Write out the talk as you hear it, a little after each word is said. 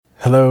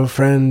Hello,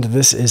 friend.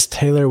 This is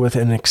Taylor with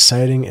an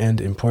exciting and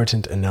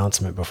important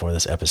announcement before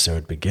this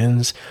episode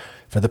begins.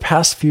 For the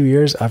past few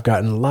years, I've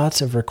gotten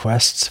lots of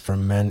requests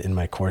from men in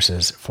my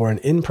courses for an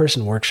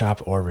in-person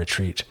workshop or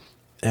retreat.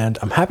 And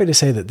I'm happy to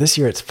say that this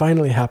year it's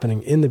finally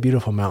happening in the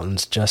beautiful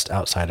mountains just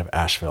outside of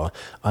Asheville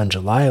on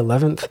July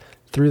 11th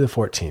through the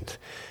 14th.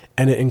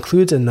 And it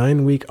includes a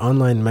 9-week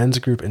online men's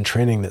group and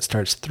training that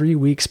starts 3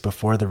 weeks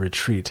before the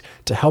retreat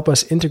to help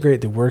us integrate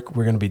the work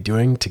we're going to be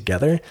doing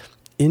together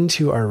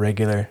into our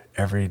regular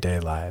everyday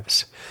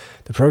lives.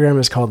 The program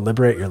is called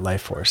Liberate Your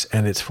Life Force,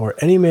 and it's for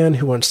any man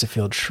who wants to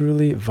feel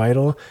truly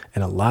vital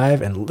and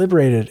alive and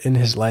liberated in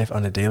his life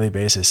on a daily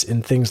basis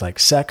in things like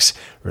sex,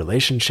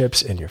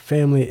 relationships, in your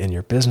family, in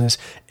your business,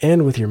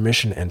 and with your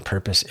mission and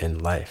purpose in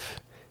life.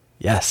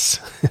 Yes,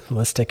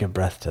 let's take a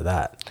breath to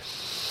that.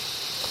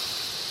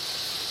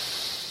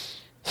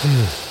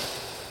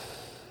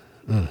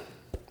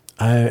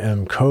 I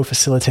am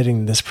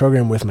co-facilitating this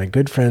program with my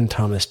good friend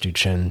Thomas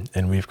Duchin,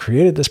 and we've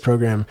created this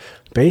program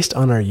based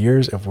on our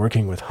years of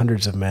working with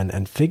hundreds of men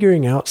and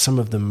figuring out some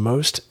of the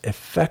most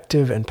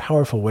effective and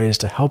powerful ways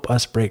to help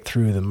us break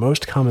through the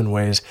most common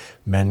ways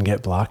men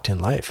get blocked in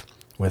life,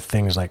 with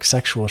things like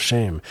sexual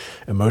shame,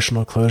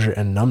 emotional closure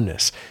and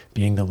numbness,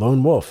 being the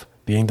lone wolf,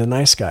 being the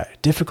nice guy,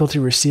 difficulty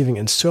receiving,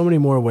 and so many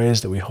more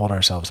ways that we hold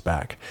ourselves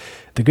back.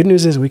 The good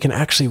news is we can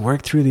actually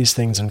work through these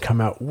things and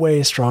come out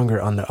way stronger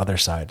on the other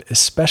side,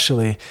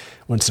 especially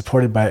when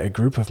supported by a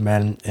group of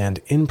men and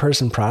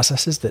in-person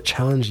processes that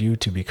challenge you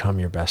to become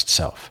your best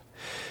self.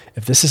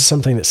 If this is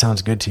something that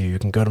sounds good to you, you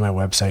can go to my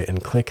website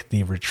and click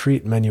the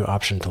retreat menu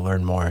option to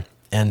learn more.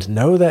 And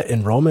know that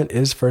enrollment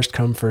is first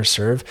come, first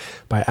serve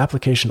by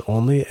application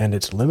only, and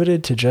it's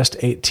limited to just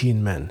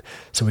 18 men,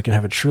 so we can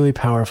have a truly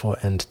powerful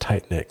and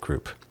tight-knit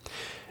group.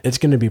 It's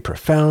going to be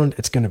profound,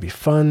 it's going to be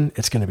fun,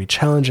 it's going to be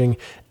challenging,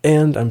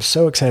 and I'm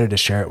so excited to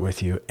share it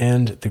with you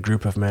and the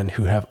group of men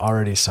who have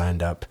already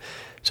signed up.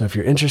 So if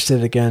you're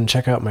interested, again,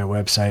 check out my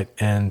website.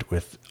 And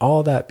with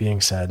all that being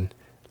said,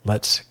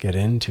 let's get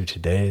into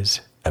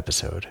today's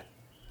episode.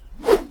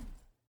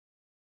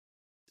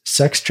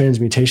 Sex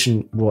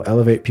transmutation will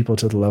elevate people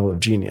to the level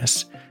of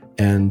genius.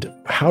 And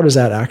how does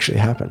that actually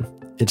happen?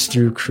 It's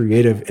through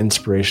creative,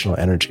 inspirational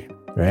energy,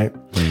 right?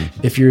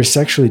 If you're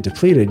sexually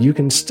depleted, you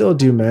can still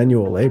do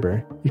manual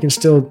labor. You can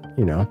still,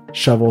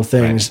 shovel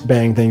things,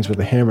 bang things with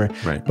a hammer.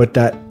 Right. But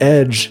that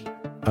edge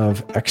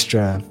of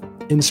extra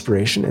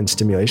inspiration and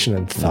stimulation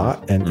and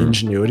thought and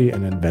ingenuity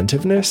and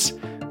inventiveness,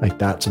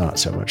 that's not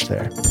so much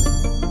there.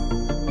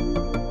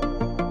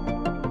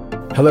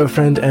 Hello,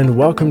 friend, and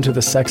welcome to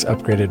the Sex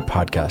Upgraded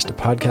podcast, a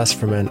podcast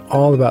for men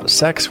all about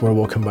sex, where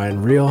we'll combine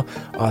real,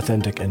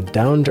 authentic, and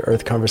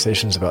down-to-earth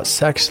conversations about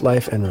sex,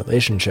 life, and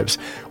relationships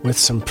with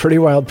some pretty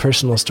wild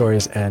personal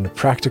stories and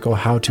practical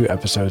how-to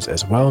episodes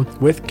as well,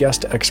 with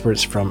guest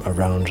experts from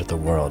around the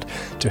world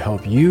to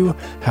help you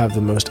have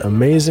the most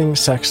amazing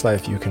sex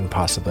life you can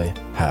possibly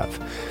have.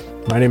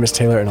 My name is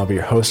Taylor, and I'll be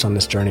your host on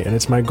this journey, and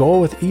it's my goal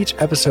with each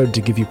episode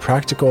to give you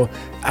practical,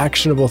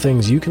 actionable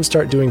things you can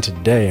start doing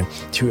today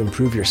to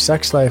improve your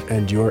sex life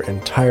and your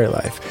entire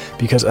life,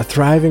 because a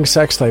thriving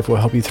sex life will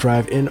help you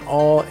thrive in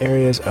all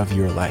areas of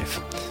your life.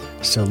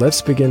 So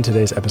let's begin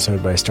today's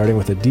episode by starting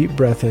with a deep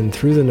breath in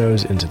through the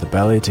nose into the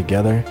belly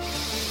together.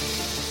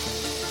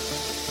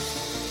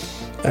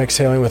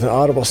 Exhaling with an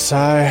audible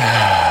sigh.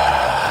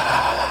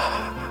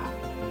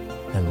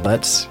 And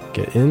let's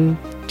get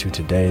into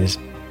today's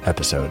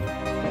episode.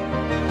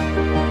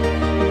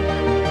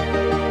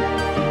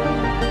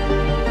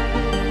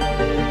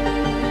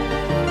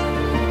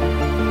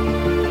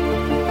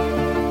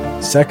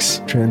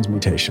 Sex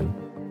transmutation.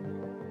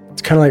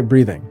 It's kind of like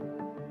breathing.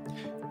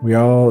 We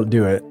all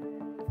do it,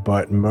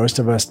 but most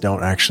of us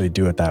don't actually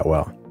do it that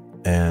well.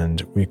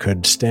 And we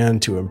could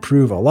stand to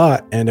improve a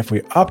lot. And if we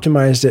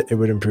optimized it, it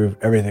would improve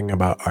everything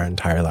about our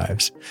entire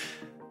lives.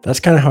 That's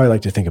kind of how I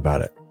like to think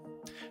about it.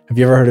 Have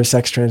you ever heard of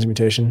sex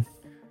transmutation?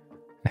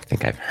 I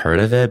think I've heard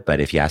of it, but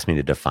if you asked me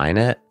to define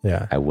it,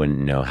 yeah, I wouldn't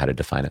know how to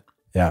define it.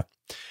 Yeah.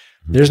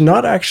 There's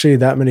not actually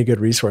that many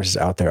good resources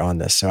out there on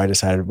this. So I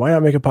decided, why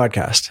not make a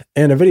podcast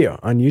and a video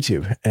on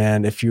YouTube?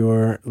 And if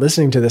you're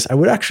listening to this, I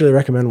would actually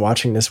recommend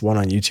watching this one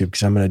on YouTube,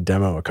 because I'm going to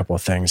demo a couple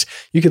of things.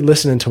 You could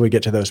listen until we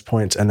get to those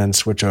points and then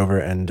switch over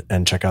and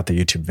check out the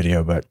YouTube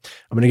video. But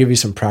I'm going to give you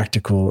some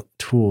practical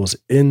tools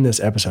in this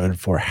episode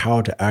for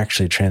how to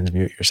actually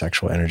transmute your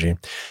sexual energy.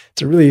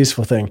 It's a really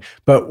useful thing.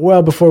 But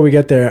before we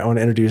get there, I want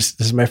to introduce,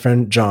 this is my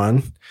friend,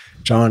 John.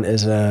 John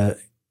is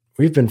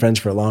we've been friends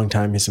for a long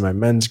time. He's in my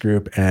men's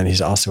group, and he's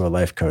also a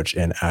life coach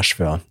in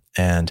Asheville.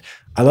 And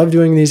I love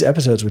doing these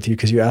episodes with you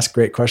because you ask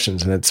great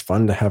questions, and it's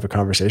fun to have a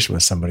conversation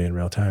with somebody in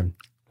real time.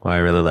 Well, I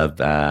really love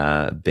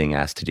being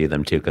asked to do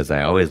them too, because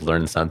I always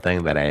learn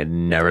something that I had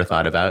never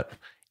thought about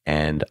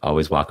and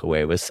always walk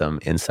away with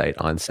some insight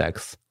on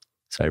sex.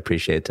 So I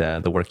appreciate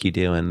the work you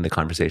do and the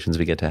conversations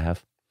we get to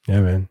have. Yeah,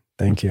 man.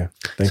 Thank you.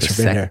 Thanks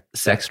for being here.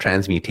 Sex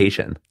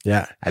transmutation.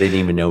 Yeah. I didn't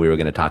even know we were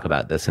going to talk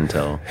about this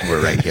until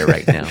we're right here,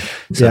 right now.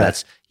 So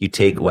that's, you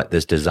take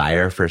this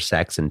desire for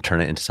sex and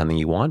turn it into something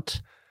you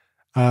want?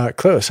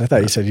 Close. I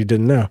thought you said you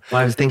didn't know.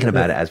 Well, I was thinking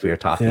about it as we were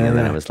talking, Yeah, and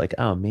then yeah. I was like,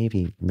 oh,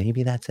 maybe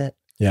that's it.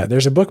 Yeah,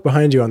 there's a book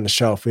behind you on the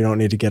shelf. We don't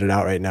need to get it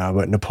out right now,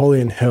 but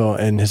Napoleon Hill,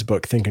 in his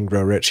book Think and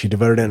Grow Rich, he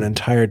devoted an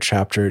entire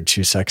chapter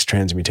to sex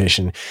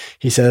transmutation.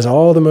 He says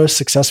all the most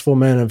successful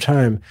men of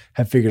time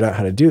have figured out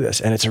how to do this,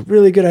 and it's a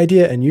really good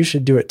idea, and you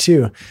should do it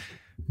too.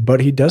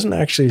 But he doesn't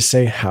actually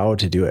say how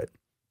to do it.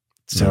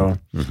 So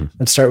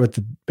let's start with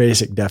the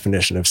basic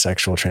definition of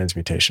sexual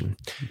transmutation.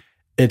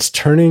 It's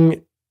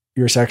turning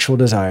your sexual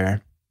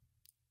desire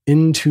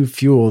into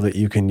fuel that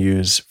you can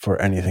use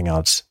for anything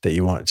else that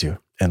you want to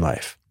in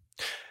life.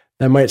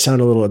 That might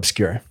sound a little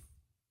obscure.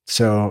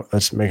 So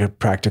let's make a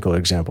practical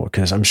example,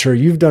 because I'm sure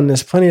you've done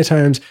this plenty of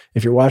times.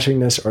 If you're watching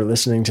this or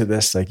listening to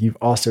this, like you've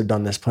also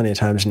done this plenty of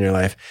times in your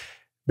life.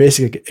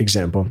 Basic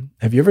example.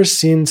 Have you ever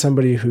seen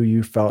somebody who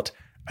you felt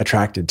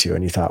attracted to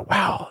and you thought,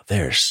 wow,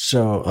 they're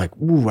so like,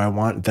 ooh, I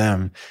want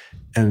them.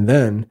 And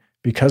then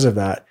because of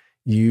that,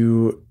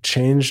 you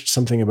changed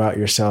something about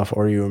yourself,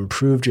 or you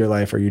improved your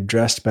life, or you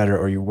dressed better,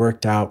 or you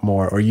worked out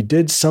more, or you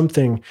did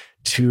something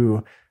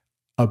to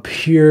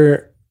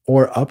appear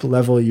or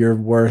up-level your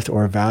worth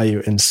or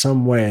value in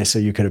some way so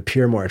you could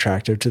appear more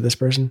attractive to this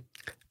person?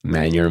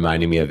 Man, you're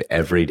reminding me of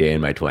every day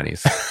in my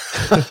 20s.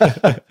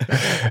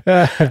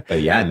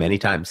 But yeah, many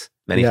times,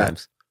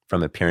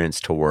 from appearance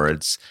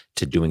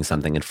to doing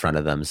something in front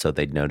of them so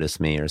they'd notice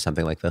me or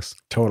something like this.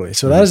 Totally.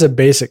 So that is a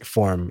basic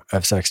form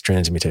of sex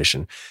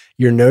transmutation.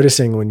 You're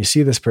noticing when you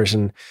see this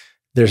person,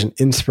 there's an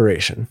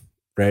inspiration,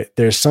 right?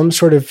 There's some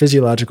sort of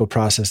physiological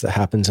process that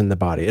happens in the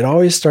body. It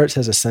always starts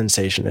as a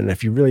sensation. And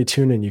if you really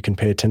tune in, you can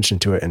pay attention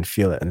to it and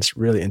feel it. And it's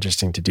really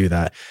interesting to do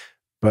that.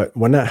 But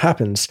when that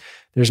happens,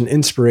 there's an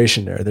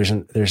inspiration there.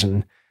 There's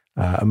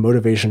a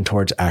motivation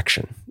towards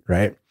action,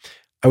 right?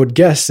 I would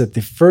guess that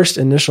the first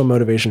initial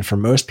motivation for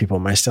most people,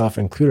 myself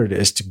included,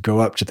 is to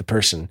go up to the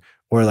person,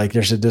 or like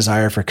there's a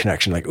desire for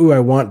connection, like, ooh, I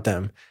want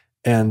them.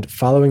 And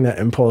following that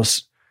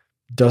impulse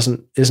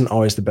isn't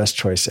always the best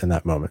choice in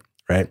that moment,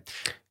 right?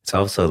 It's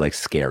also like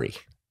scary.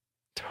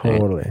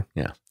 Totally. Right?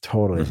 Yeah.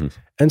 Totally. Mm-hmm.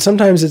 And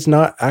sometimes it's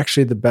not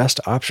actually the best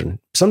option.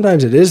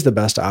 Sometimes it is the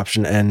best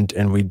option,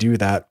 and we do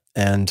that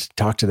and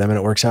talk to them and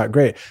it works out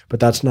great, but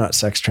that's not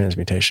sex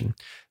transmutation.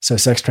 So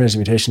sex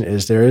transmutation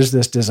is, there is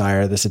this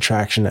desire, this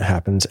attraction that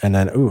happens. And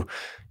then, ooh,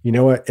 you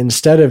know what?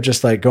 Instead of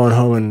just like going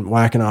home and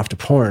whacking off to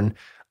porn,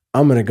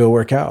 I'm going to go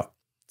work out.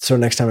 So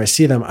next time I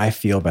see them, I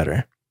feel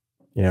better.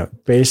 You know,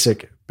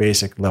 basic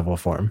level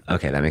form.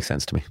 Okay. That makes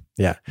sense to me.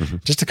 Yeah. Mm-hmm.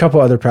 Just a couple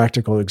other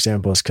practical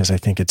examples, because I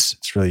think it's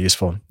really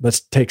useful.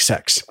 Let's take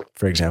sex,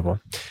 for example.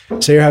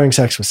 Say you're having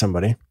sex with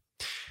somebody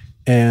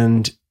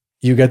and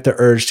you get the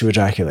urge to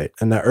ejaculate,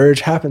 and that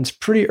urge happens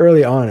pretty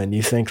early on. And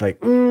you think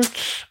like,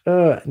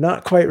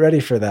 not quite ready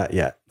for that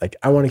yet. Like,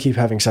 I want to keep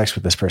having sex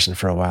with this person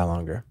for a while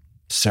longer.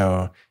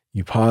 So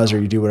you pause, or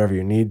you do whatever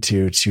you need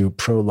to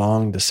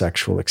prolong the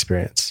sexual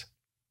experience.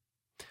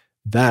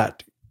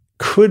 That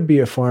could be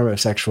a form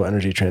of sexual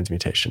energy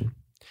transmutation.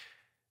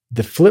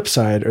 The flip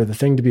side, or the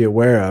thing to be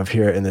aware of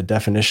here in the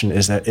definition,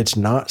 is that it's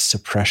not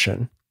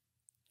suppression,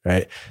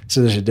 right?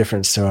 So there's a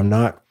difference. So I'm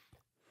not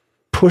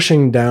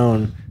pushing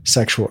down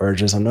sexual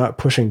urges. I'm not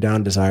pushing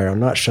down desire. I'm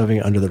not shoving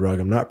it under the rug.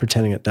 I'm not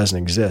pretending it doesn't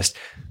exist.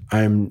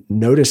 I'm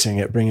noticing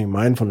it, bringing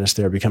mindfulness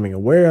there, becoming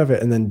aware of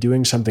it, and then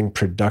doing something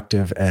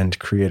productive and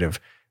creative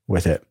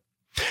with it.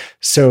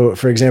 So,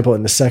 for example,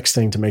 in the sex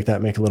thing, to make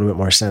that make a little bit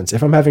more sense,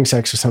 if I'm having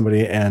sex with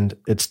somebody and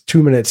it's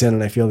 2 minutes in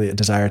and I feel the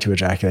desire to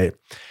ejaculate,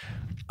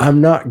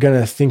 I'm not going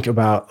to think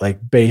about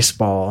like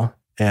baseball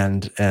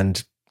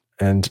and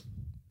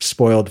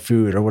spoiled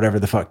food or whatever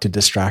the fuck to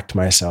distract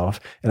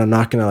myself. And I'm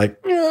not going to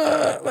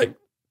like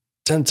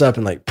tense up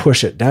and like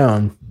push it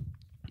down.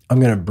 I'm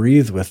going to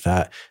breathe with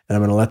that, and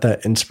I'm going to let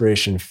that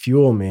inspiration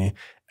fuel me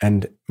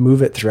and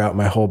move it throughout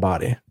my whole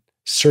body,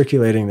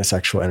 circulating the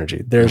sexual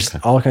energy. There's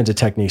all kinds of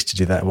techniques to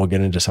do that, and we'll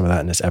get into some of that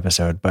in this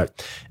episode,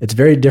 but it's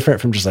very different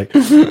from just like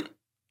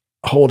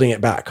holding it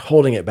back,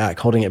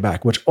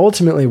 which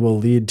ultimately will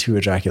lead to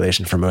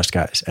ejaculation for most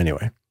guys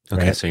anyway.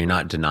 Okay. Right? So you're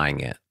not denying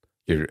it.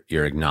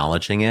 You're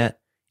acknowledging it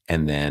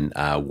and then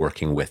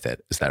working with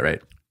it. Is that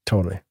right?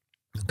 Totally.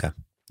 Okay.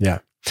 Yeah.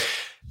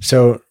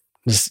 So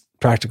this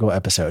practical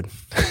episode.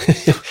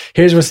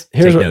 Take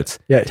notes.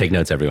 Yeah. Take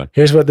notes, everyone.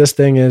 Here's what this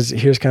thing is.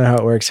 Here's kind of how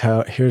it works.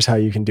 Here's how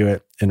you can do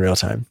it in real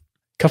time.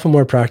 A couple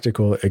more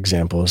practical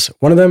examples.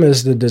 One of them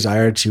is the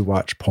desire to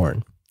watch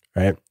porn,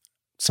 right?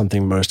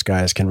 Something most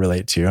guys can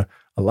relate to.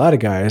 A lot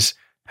of guys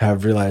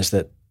have realized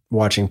that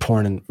watching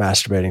porn and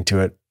masturbating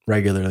to it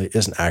regularly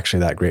isn't actually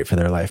that great for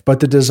their life,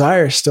 but the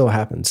desire still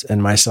happens,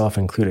 and myself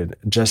included.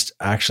 Just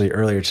actually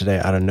earlier today,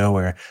 out of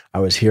nowhere, I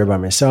was here by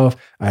myself.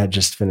 I had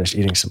just finished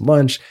eating some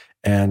lunch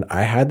and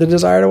I had the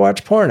desire to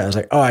watch porn. I was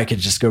like, oh, I could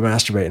just go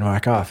masturbate and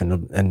whack off.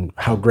 And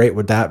how great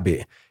would that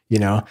be? You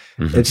know,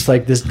 It's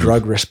like this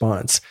drug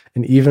response.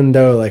 And even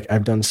though like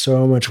I've done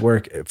so much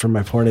work for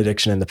my porn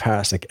addiction in the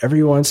past, like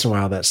every once in a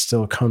while that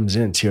still comes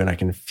in too. And I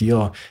can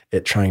feel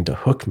it trying to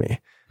hook me.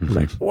 I'm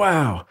like,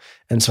 wow.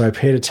 And so I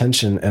paid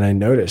attention and I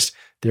noticed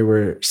there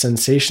were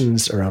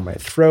sensations around my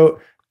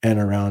throat and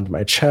around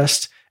my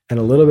chest and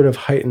a little bit of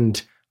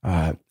heightened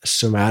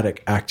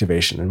somatic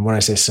activation. And when I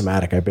say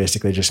somatic, I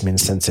basically just mean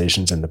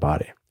sensations in the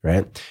body,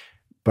 right?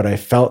 But I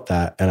felt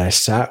that and I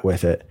sat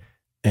with it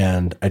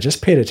and I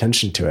just paid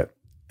attention to it.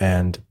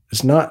 And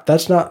that's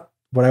not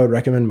what I would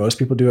recommend most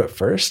people do at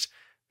first.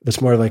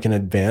 That's more like an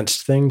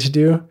advanced thing to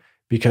do,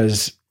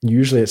 because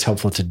usually it's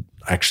helpful to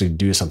actually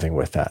do something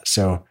with that.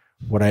 So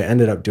what I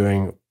ended up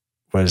doing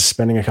was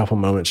spending a couple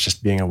moments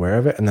just being aware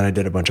of it. And then I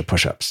did a bunch of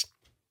push-ups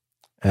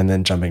and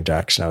then jumping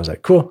jacks. And I was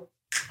like, cool,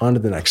 on to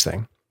the next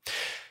thing.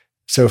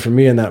 So for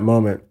me in that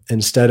moment,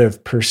 instead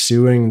of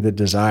pursuing the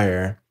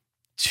desire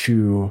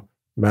to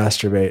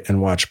masturbate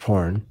and watch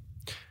porn,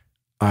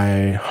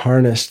 I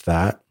harnessed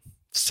that,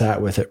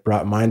 sat with it,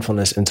 brought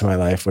mindfulness into my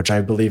life, which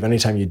I believe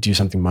anytime you do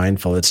something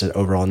mindful, it's an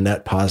overall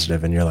net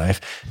positive in your life.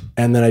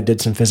 And then I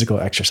did some physical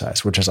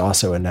exercise, which is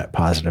also a net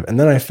positive. And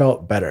then I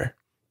felt better,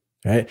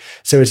 right?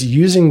 So it's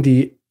using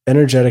the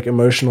energetic,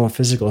 emotional,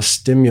 physical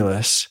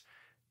stimulus,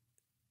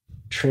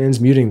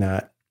 transmuting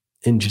that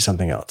into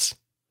something else.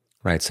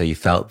 Right. So you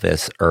felt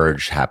this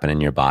urge happen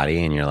in your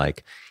body and you're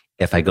like,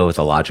 if I go with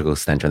a logical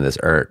extension of this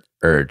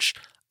urge,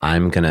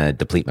 I'm going to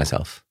deplete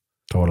myself.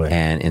 Totally.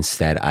 And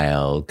instead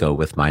I'll go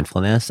with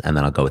mindfulness and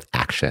then I'll go with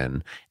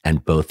action.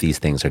 And both these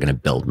things are going to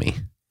build me.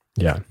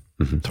 Yeah,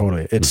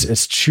 totally.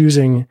 It's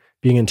choosing,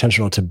 being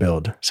intentional to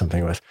build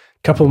something with.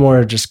 A couple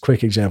more just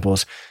quick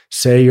examples.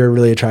 Say you're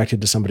really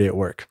attracted to somebody at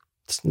work.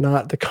 It's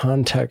not the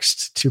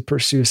context to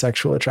pursue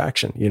sexual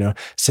attraction.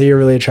 Say you're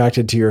really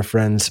attracted to your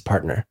friend's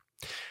partner.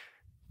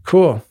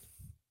 Cool.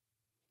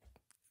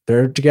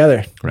 They're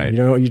together, right?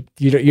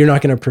 You're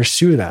not going to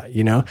pursue that,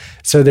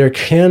 So there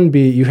can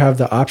be, you have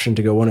the option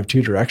to go one of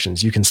two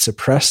directions. You can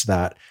suppress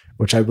that,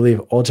 which I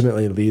believe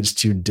ultimately leads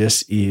to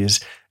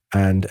dis-ease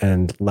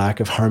and lack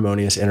of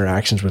harmonious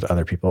interactions with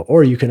other people.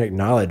 Or you can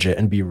acknowledge it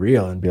and be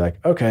real and be like,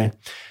 okay,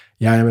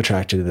 yeah, I'm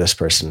attracted to this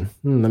person.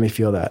 Let me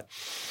feel that.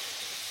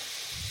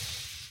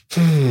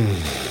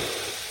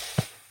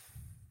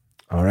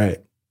 All right.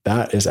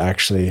 That is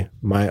actually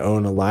my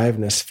own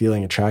aliveness,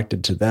 feeling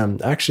attracted to them.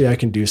 Actually, I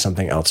can do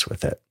something else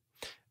with it.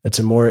 It's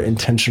a more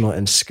intentional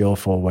and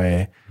skillful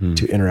way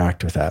to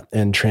interact with that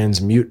and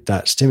transmute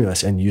that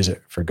stimulus and use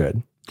it for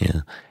good.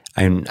 Yeah.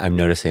 I'm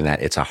noticing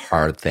that it's a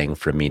hard thing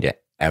for me to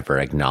ever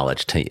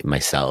acknowledge to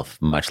myself,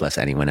 much less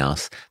anyone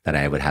else, that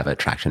I would have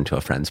attraction to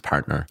a friend's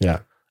partner. Yeah.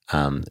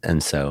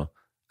 And so,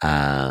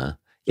 I'm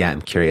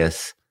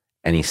curious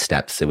any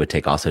steps it would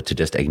take also to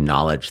just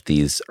acknowledge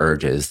these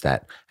urges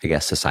that I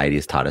guess society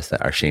has taught us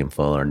that are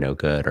shameful or no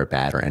good or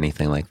bad or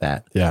anything like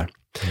that. Yeah,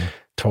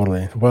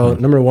 totally. Well,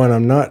 number one,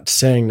 I'm not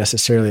saying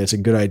necessarily it's a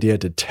good idea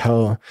to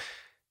tell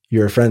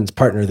your friend's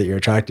partner that you're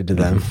attracted to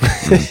them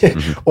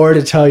or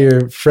to tell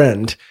your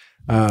friend.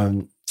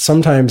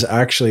 Sometimes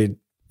actually,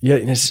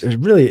 it's a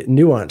really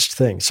nuanced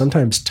thing.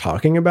 Sometimes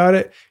talking about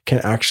it can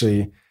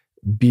actually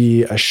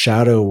be a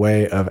shadow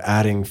way of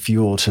adding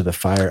fuel to the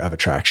fire of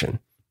attraction.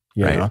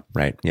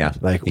 Right. Yeah.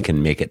 Like you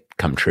can make it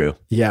come true.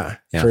 Yeah,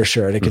 for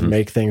sure. And it can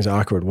make things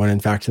awkward when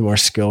in fact the more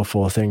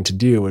skillful thing to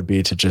do would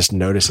be to just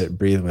notice it,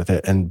 breathe with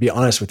it, and be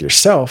honest with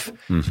yourself,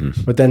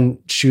 but then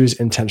choose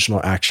intentional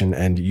action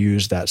and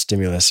use that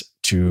stimulus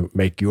to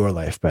make your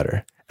life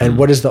better. And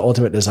what is the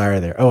ultimate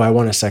desire there? Oh, I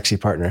want a sexy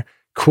partner.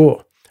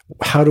 Cool.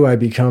 How do I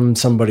become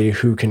somebody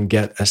who can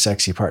get a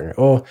sexy partner?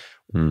 Oh,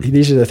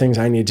 these are the things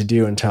I need to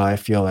do until I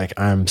feel like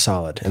I'm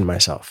solid in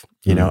myself.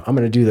 I'm going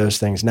to do those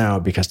things now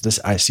because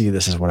I see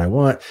this is what I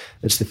want.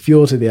 It's the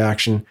fuel to the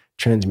action,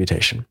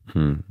 transmutation.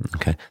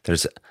 Okay.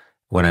 There's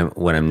what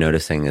I'm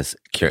noticing is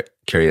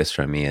curious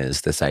from me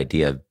is this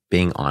idea of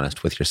being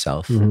honest with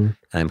yourself. And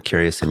I'm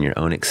curious in your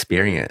own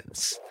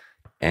experience,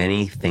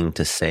 anything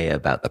to say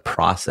about the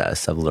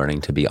process of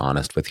learning to be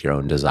honest with your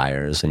own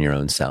desires and your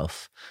own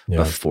self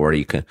before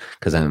you can,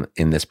 because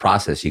in this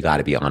process, you got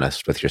to be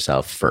honest with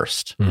yourself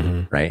first,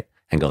 right?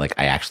 And go like,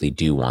 I actually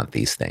do want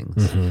these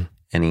things.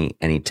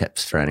 Any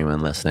tips for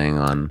anyone listening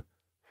on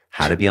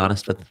how to be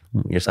honest with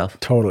yourself?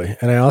 Totally.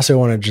 And I also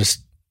want to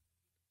just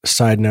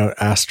side note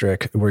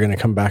asterisk, we're going to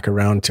come back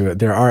around to it.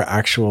 There are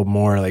actual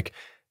more like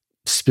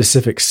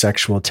specific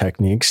sexual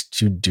techniques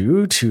to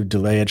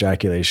delay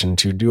ejaculation,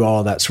 to do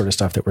all that sort of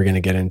stuff that we're going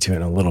to get into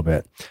in a little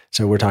bit.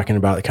 So we're talking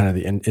about kind of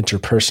the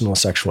interpersonal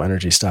sexual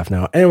energy stuff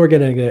now, and we're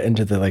going to get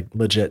into the like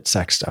legit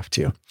sex stuff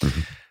too.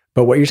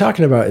 But what you're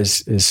talking about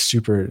is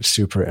super,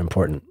 super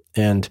important.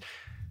 And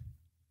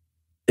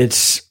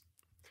it's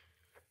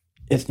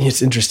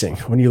interesting.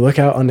 When you look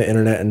out on the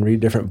internet and read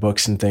different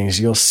books and things,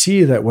 you'll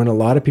see that when a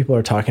lot of people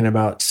are talking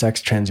about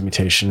sex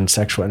transmutation,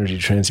 sexual energy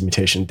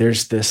transmutation,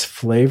 there's this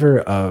flavor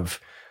of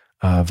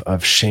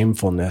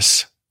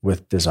shamefulness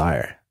with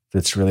desire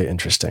that's really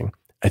interesting.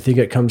 I think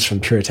it comes from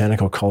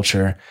puritanical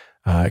culture.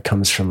 It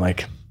comes from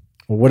like,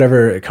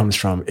 whatever it comes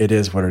from, it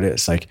is what it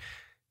is. Like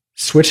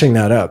switching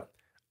that up,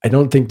 I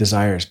don't think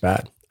desire is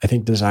bad. I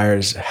think desire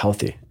is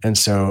healthy. And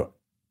so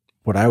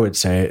what I would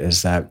say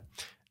is that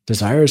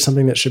desire is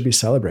something that should be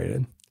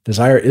celebrated.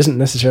 Desire isn't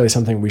necessarily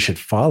something we should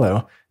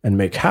follow and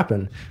make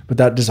happen, but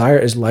that desire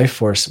is life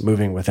force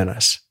moving within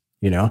us.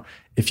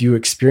 If you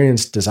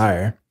experience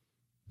desire,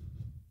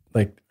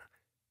 like,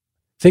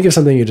 think of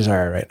something you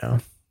desire right now,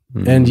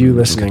 and you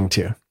listening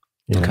too,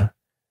 you know,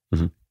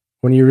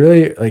 when you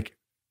really like,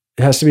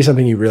 it has to be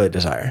something you really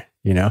desire,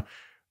 you know,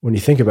 when you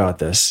think about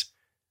this,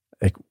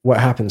 like what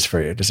happens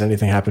for you? Does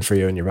anything happen for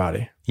you in your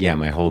body? Yeah.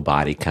 My whole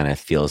body kind of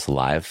feels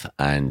alive,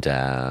 and,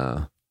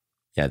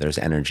 there's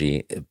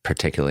energy,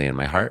 particularly in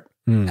my heart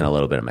and a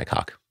little bit in my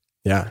cock.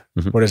 Yeah.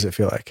 What does it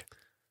feel like?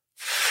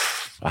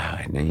 Wow,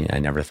 I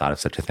never thought of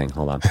such a thing.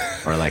 Hold on.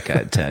 Or like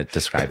to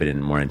describe it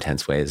in more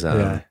intense ways.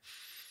 A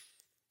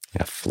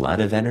flood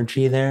of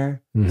energy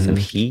there, some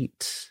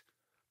heat,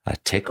 a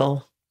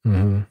tickle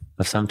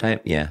of some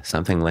type. Yeah,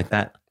 something like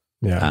that.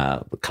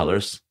 Yeah.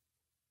 Colors.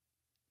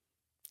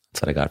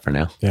 That's what I got for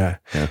now. Yeah.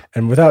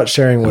 And without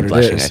sharing what I'm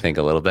blushing, it is, I think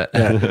a little bit.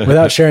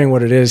 without sharing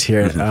what it is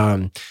here,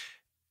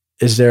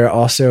 is there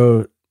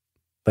also,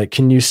 like,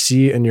 can you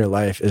see in your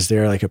life, is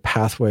there like a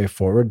pathway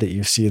forward that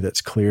you see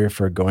that's clear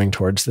for going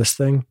towards this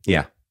thing?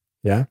 Yeah.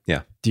 Yeah?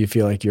 Yeah. Do you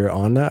feel like you're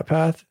on that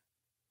path?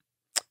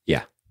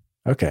 Yeah.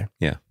 Okay.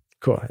 Yeah.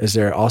 Cool. Is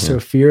there also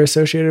fear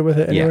associated with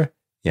it anywhere?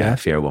 Yeah.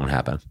 Fear won't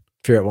happen.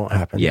 Fear it won't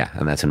happen. Yeah.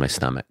 And that's in my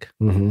stomach,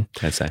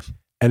 I'd say.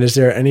 And is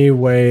there any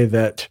way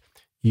that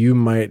you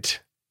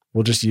might,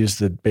 we'll just use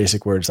the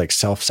basic words like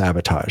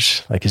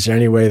self-sabotage. Like, is there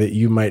any way that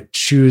you might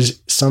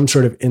choose some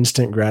sort of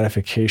instant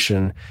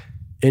gratification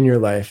in your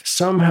life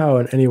somehow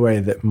in any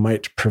way that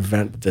might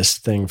prevent this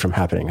thing from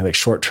happening, like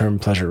short-term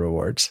pleasure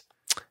rewards?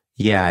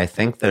 Yeah, I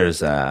think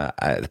there's a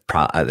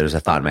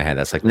thought in my head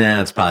that's like,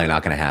 nah, it's probably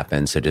not going to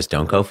happen. So just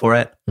don't go for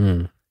it.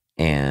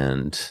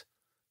 And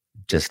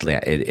just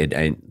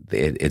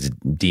it's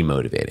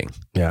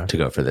demotivating to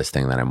go for this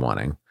thing that I'm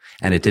wanting.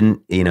 And it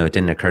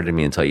didn't occur to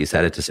me until you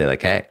said it to say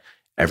like, hey,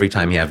 every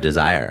time you have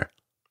desire,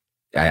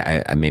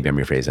 I maybe I'm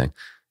rephrasing.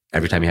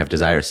 Every time you have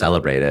desire,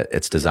 celebrate it.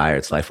 It's desire.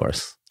 It's life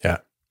force. Yeah.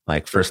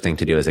 Like first thing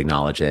to do is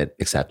acknowledge it,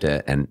 accept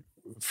it, and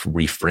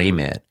reframe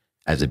it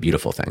as a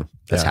beautiful thing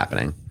that's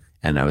happening.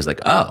 And I was like,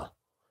 oh,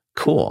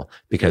 cool.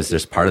 Because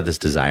there's part of this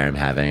desire I'm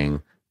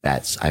having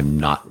I'm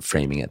not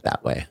framing it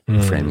that way.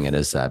 I'm framing it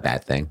as a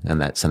bad thing. And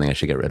that's something I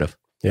should get rid of.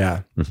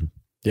 Yeah.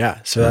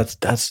 Yeah. So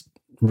that's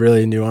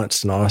really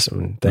nuanced and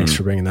awesome. Thanks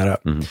for bringing that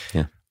up.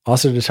 Yeah.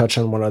 Also, to touch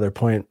on one other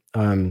point,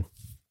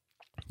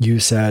 you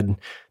said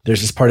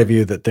there's this part of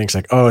you that thinks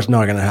like, oh, it's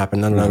not going to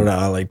happen. No,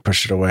 I'll like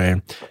push it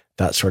away,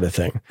 that sort of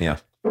thing. Yeah.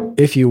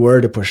 If you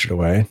were to push it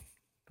away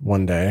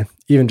one day,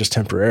 even just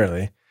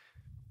temporarily,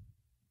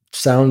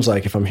 sounds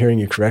like, if I'm hearing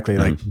you correctly,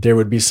 like there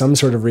would be some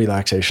sort of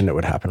relaxation that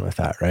would happen with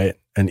that, right?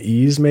 An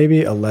ease,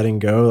 maybe a letting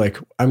go. Like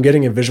I'm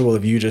getting a visual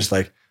of you just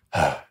like,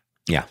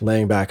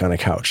 laying back on a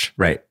couch.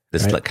 Right.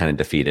 This like kind of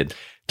defeated.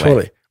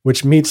 Totally. Way.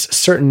 Which meets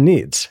certain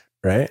needs,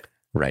 right?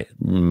 Right.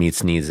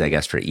 Meets needs, I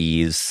guess, for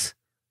ease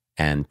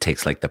and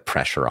takes like the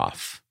pressure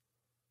off.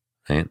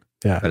 Right.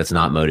 Yeah. But it's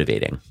not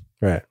motivating.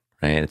 Right.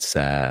 Right. It's,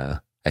 I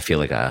feel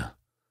like I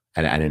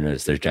don't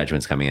notice there's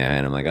judgments coming in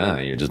and I'm like, oh,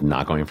 you're just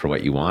not going for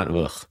what you want.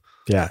 Ugh.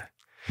 Yeah.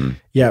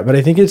 Yeah. But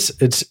I think it's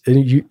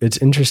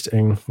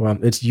interesting. Well,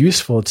 it's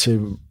useful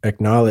to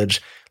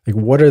acknowledge like,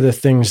 what are the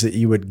things that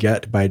you would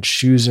get by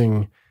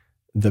choosing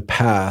the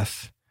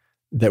path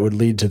that would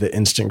lead to the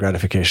instant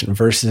gratification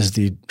versus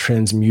the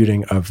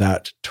transmuting of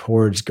that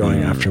towards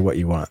going after what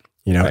you want,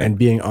 you know, and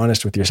being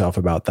honest with yourself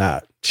about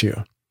that too.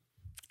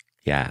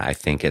 Yeah. I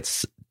think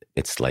it's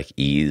like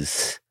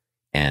ease,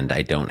 and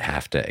I don't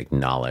have to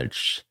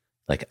acknowledge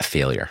like a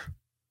failure.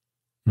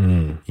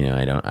 You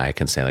know, I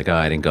can say like, oh,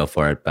 I didn't go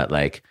for it, but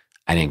like,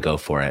 I didn't go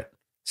for it,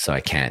 so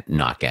I can't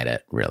not get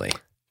it, really.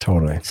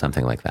 Totally.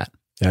 Something like that.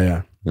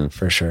 Yeah.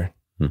 For sure.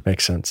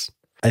 Makes sense.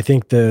 I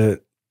think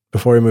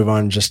before we move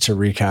on, just to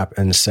recap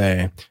and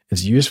say,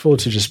 it's useful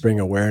to just bring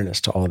awareness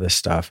to all this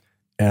stuff.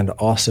 And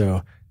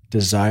also,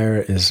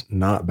 desire is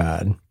not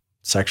bad.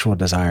 Sexual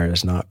desire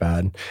is not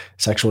bad.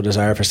 Sexual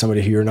desire for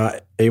somebody who you're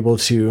not able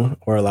to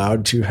or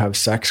allowed to have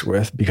sex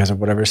with because of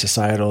whatever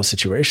societal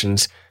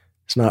situations,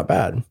 it's not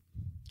bad.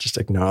 Just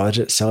acknowledge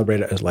it, celebrate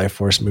it as life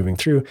force moving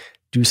through,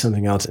 do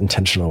something else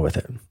intentional with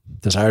it.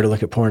 Desire to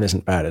look at porn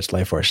isn't bad. It's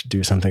life force.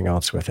 Do something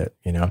else with it.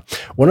 You know,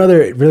 one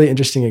other really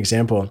interesting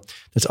example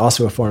that's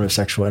also a form of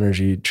sexual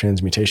energy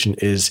transmutation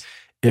is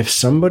if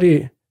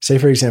somebody, say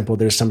for example,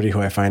 there's somebody who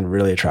I find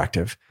really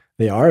attractive.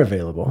 They are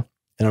available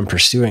and I'm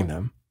pursuing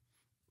them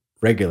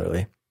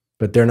regularly,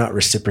 but they're not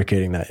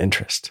reciprocating that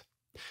interest.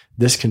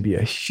 This can be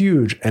a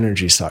huge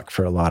energy suck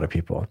for a lot of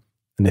people.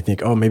 And they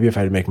think, oh, maybe if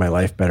I make my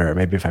life better, or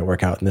maybe if I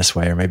work out in this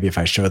way, or maybe if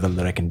I show them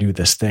that I can do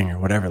this thing or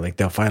whatever, like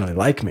they'll finally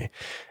like me.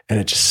 And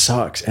it just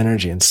sucks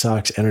energy and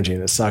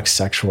it sucks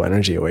sexual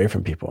energy away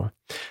from people.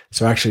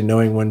 So actually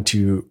knowing when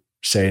to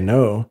say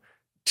no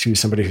to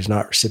somebody who's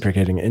not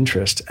reciprocating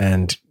interest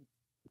and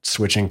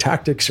switching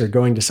tactics or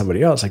going to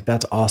somebody else, like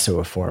that's also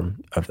a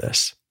form of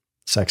this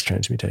sex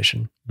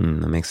transmutation.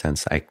 That makes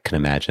sense. I can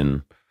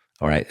imagine,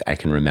 or I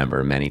can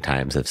remember many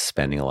times of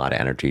spending a lot of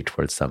energy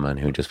towards someone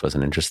who just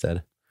wasn't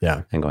interested.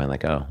 Yeah. And going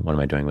like, oh, what am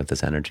I doing with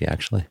this energy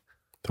actually?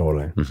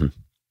 Totally.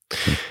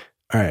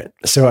 All right.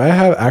 So I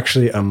have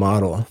actually a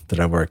model that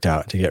I worked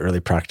out to get really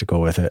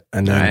practical with it.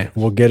 And then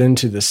we'll get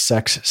into the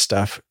sex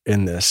stuff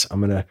in this. I'm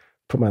going to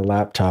put my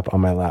laptop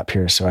on my lap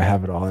here so I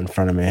have it all in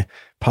front of me.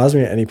 Pause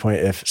me at any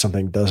point if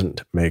something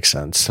doesn't make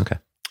sense. Okay.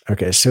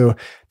 Okay. So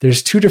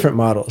there's 2 different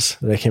models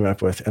that I came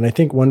up with. And I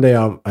think one day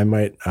I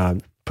might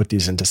put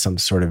these into some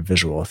sort of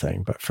visual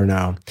thing. But for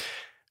now,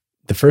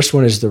 the first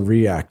one is the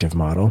reactive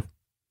model,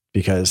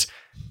 because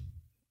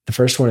the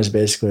first one is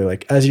basically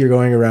like, as you're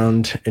going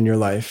around in your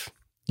life,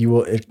 you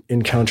will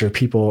encounter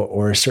people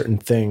or certain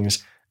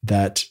things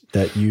that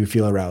you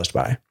feel aroused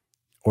by,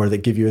 or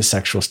that give you a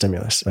sexual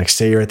stimulus. Like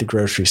say you're at the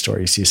grocery store,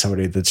 you see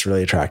somebody that's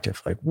really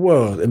attractive, like,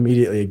 whoa,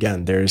 immediately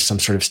again, there's some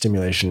sort of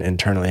stimulation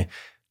internally.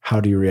 How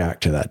do you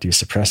react to that? Do you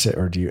suppress it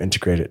or do you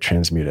integrate it,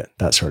 transmute it,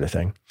 that sort of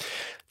thing?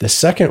 The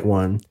second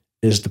one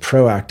is the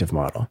proactive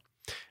model.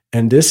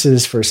 And this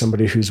is for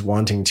somebody who's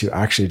wanting to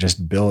actually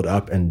just build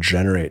up and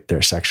generate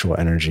their sexual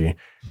energy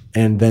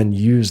and then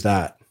use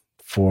that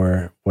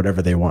for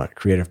whatever they want,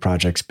 creative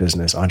projects,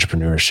 business,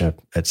 entrepreneurship,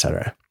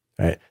 etc.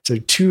 Right? So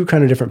 2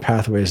 kind of different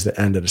pathways that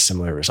end at a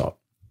similar result.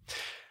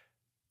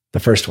 The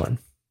first one,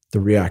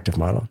 the reactive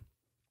model.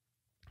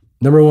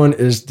 Number 1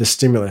 is the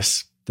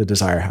stimulus, the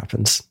desire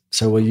happens.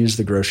 So we'll use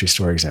the grocery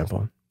store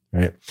example,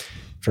 right?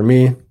 For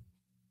me,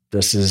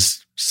 this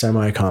is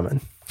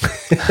semi-common.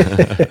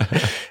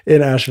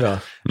 In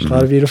Asheville, there's a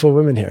lot of beautiful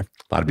women here.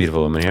 A lot of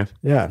beautiful women here.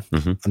 Yeah.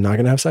 I'm not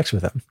going to have sex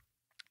with them.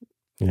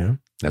 You know,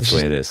 that's the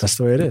way it is. That's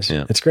the way it is.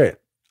 Yeah. It's great.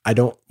 I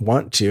don't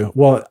want to.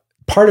 Well,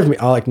 part of me,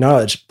 I'll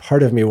acknowledge,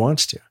 part of me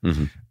wants to,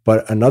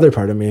 but another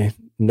part of me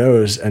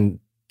knows and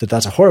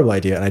that's a horrible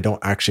idea. And I don't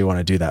actually want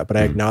to do that, but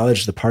I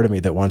acknowledge the part of me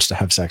that wants to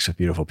have sex with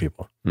beautiful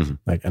people.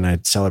 Like, and I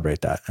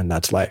celebrate that, and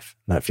that's life.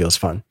 And that feels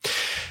fun.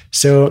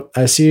 So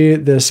I see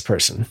this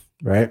person,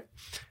 right?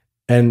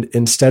 And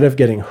instead of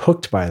getting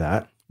hooked by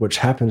that, which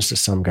happens to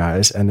some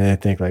guys, and they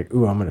think like,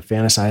 ooh, I'm going to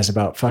fantasize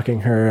about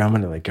fucking her. I'm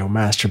going to like go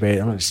masturbate.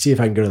 I'm going to see if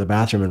I can go to the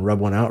bathroom and rub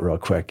one out real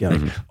quick. You know,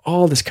 like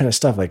all this kind of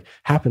stuff like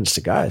happens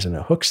to guys and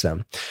it hooks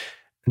them.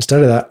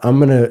 Instead of that, I'm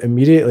going to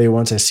immediately,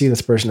 once I see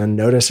this person and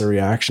notice a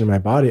reaction in my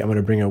body, I'm going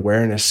to bring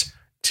awareness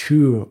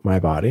to my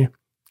body,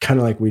 kind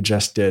of like we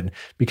just did,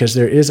 because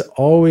there is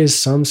always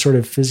some sort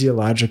of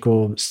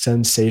physiological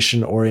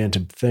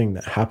sensation-oriented thing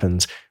that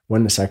happens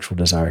when the sexual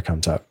desire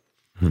comes up.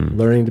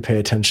 Learning to pay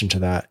attention to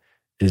that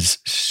is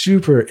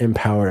super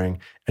empowering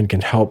and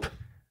can help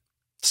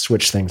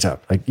switch things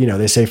up. Like, you know,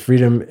 they say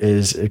freedom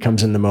it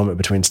comes in the moment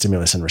between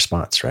stimulus and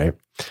response, right?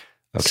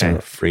 Okay. So,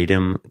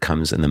 freedom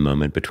comes in the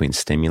moment between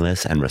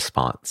stimulus and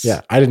response.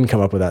 Yeah. I didn't come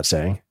up with that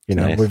saying, you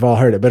know, nice. We've all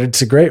heard it, but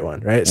it's a great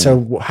one, right?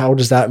 So how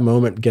does that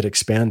moment get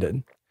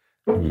expanded?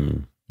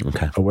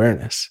 Okay.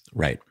 Awareness.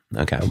 Right.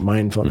 Okay.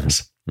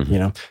 Mindfulness, you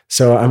know?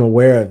 So I'm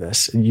aware of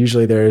this. And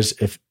usually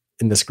if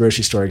in this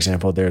grocery store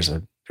example, there's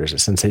a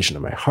sensation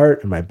in my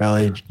heart and my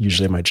belly,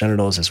 usually my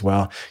genitals as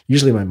well.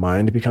 Usually my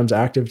mind becomes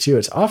active too.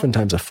 It's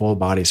oftentimes a full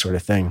body sort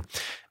of thing.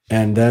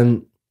 And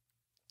then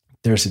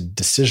there's a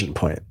decision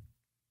point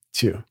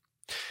too.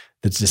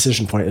 The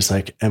decision point is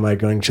like, am I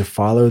going to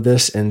follow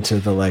this into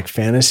the like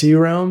fantasy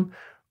realm,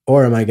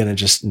 or am I going to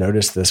just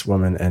notice this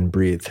woman and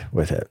breathe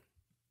with it?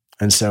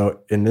 And so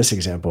in this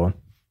example,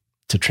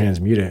 to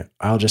transmute it,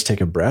 I'll just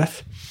take a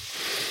breath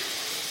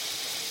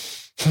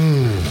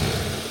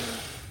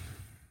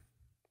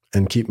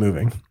and keep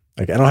moving.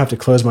 Like I don't have to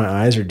close my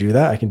eyes or do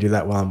that. I can do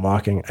that while I'm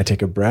walking. I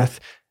take a breath.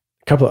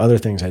 A couple of other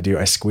things I do.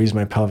 I squeeze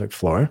my pelvic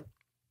floor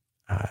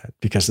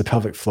because the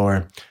pelvic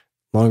floor,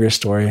 longer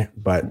story,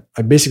 but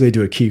I basically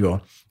do a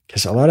Kegel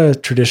because a lot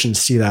of traditions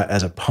see that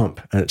as a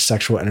pump, and it's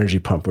sexual energy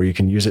pump where you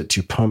can use it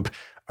to pump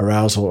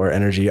arousal or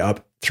energy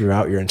up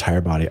throughout your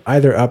entire body,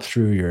 either up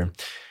through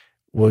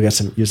we'll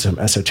use some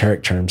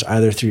esoteric terms,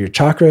 either through your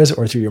chakras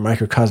or through your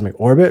microcosmic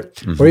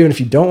orbit. Or even if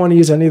you don't want to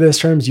use any of those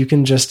terms, you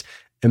can just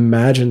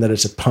imagine that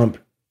it's a pump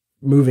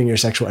moving your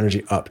sexual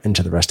energy up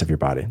into the rest of your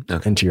body,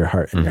 into your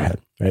heart and your head,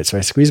 right? So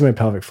I squeeze my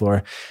pelvic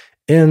floor.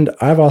 And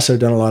I've also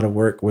done a lot of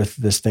work with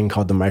this thing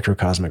called the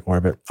microcosmic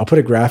orbit. I'll put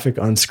a graphic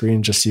on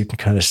screen just so you can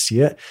kind of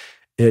see it.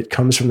 It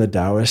comes from the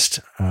Taoist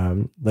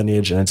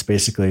lineage, and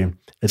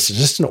it's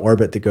just an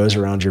orbit that goes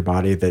around your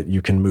body that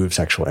you can move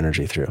sexual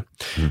energy through.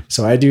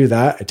 So I do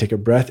that. I take a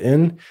breath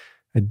in,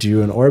 I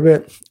do an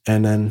orbit,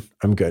 and then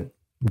I'm good.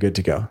 I'm good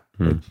to go.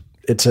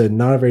 It's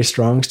not a very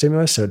strong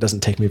stimulus, so it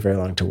doesn't take me very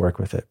long to work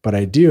with it. But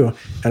I do,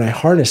 and I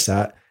harness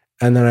that,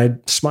 and then I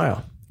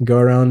smile, go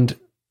around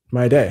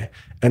my day.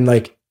 And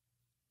like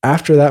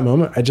after that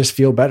moment, I just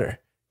feel better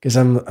because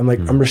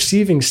I'm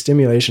receiving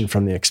stimulation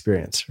from the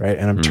experience, right?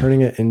 And I'm turning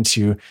it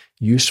into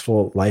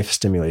useful life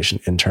stimulation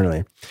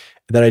internally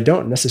that I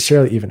don't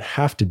necessarily even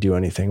have to do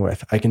anything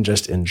with. I can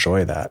just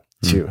enjoy that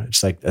too.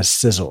 It's like a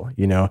sizzle,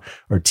 you know,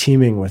 or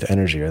teeming with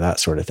energy or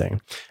that sort of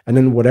thing. And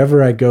then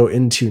whatever I go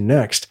into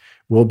next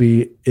will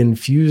be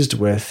infused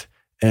with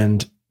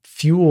and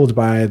fueled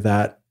by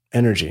that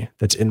energy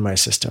that's in my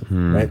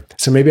system, right?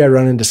 So maybe I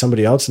run into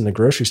somebody else in the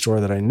grocery store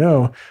that I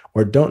know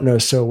or don't know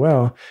so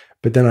well,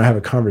 but then I have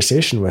a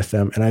conversation with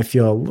them and I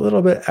feel a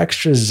little bit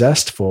extra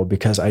zestful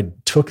because I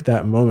took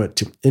that moment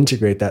to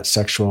integrate that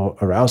sexual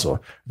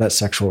arousal, that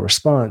sexual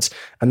response.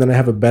 And then I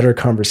have a better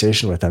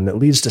conversation with them that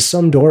leads to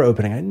some door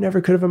opening I never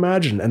could have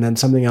imagined. And then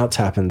something else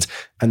happens.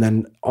 And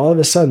then all of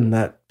a sudden,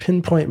 that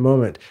pinpoint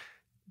moment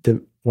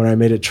when I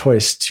made a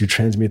choice to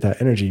transmute that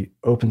energy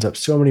opens up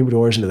so many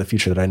doors into the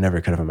future that I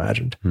never could have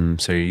imagined.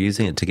 So you're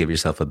using it to give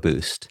yourself a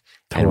boost.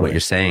 Totally. And what you're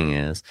saying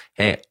is,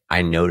 hey,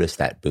 I noticed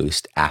that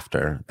boost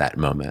after that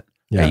moment.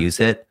 Yeah. I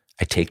use it.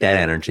 I take that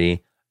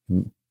energy.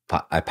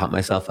 I pump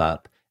myself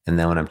up. And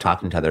then when I'm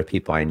talking to other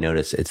people, I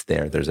notice it's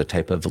there. There's a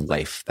type of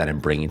life that I'm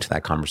bringing to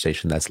that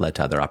conversation that's led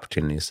to other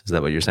opportunities. Is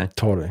that what you're saying?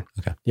 Totally.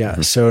 Okay. Yeah.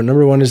 Mm-hmm. So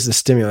number 1 is the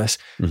stimulus.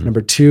 Mm-hmm.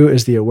 Number 2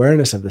 is the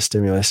awareness of the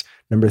stimulus.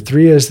 Number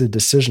 3 is the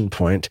decision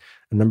point.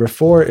 And number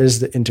 4 is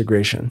the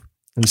integration.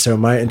 And so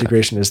my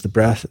integration is the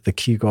breath, the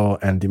Kegel,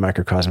 and the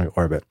microcosmic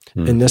orbit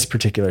in this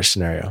particular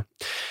scenario.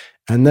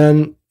 And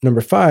then number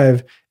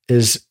 5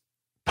 is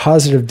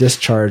positive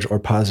discharge or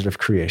positive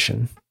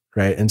creation,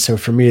 right? And so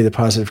for me, the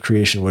positive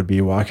creation would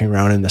be walking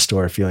around in the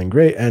store feeling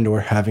great and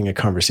or having a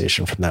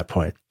conversation from that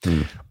point.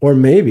 Or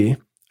maybe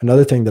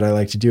another thing that I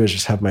like to do is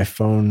just have my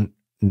phone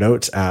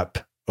notes app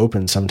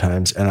open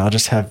sometimes, and I'll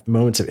just have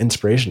moments of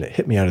inspiration that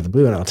hit me out of the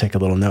blue, and I'll take a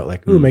little note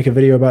like, ooh, make a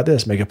video about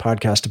this, make a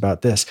podcast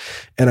about this.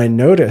 And I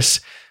notice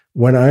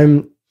when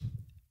I'm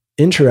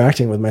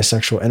interacting with my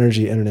sexual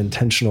energy in an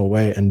intentional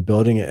way and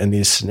building it in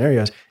these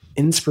scenarios,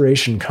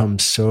 inspiration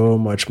comes so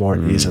much more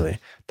easily.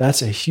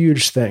 That's a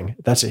huge thing.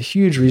 That's a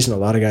huge reason a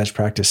lot of guys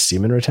practice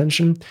semen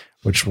retention,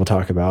 which we'll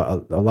talk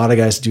about. A lot of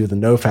guys do the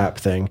nofap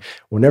thing.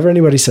 Whenever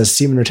anybody says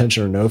semen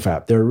retention or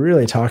nofap, they're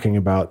really talking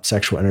about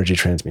sexual energy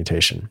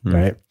transmutation,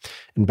 right?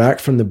 And back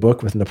from the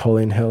book with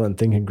Napoleon Hill and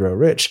Think and Grow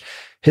Rich,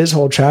 his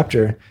whole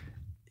chapter,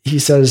 he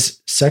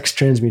says sex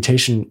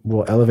transmutation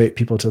will elevate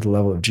people to the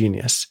level of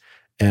genius.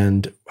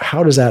 And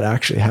how does that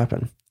actually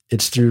happen?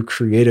 It's through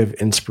creative,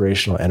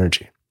 inspirational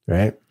energy.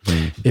 Right?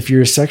 If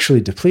you're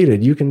sexually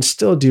depleted, you can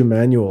still do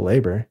manual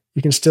labor.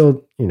 You can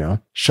still,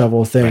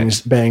 shovel things,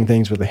 bang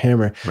things with a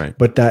hammer. Right.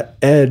 But that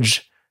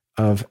edge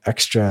of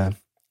extra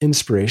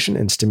inspiration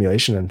and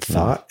stimulation and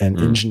thought and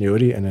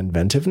ingenuity and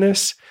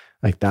inventiveness,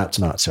 like that's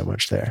not so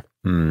much there.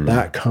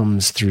 That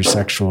comes through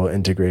sexual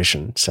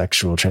integration,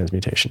 sexual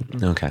transmutation.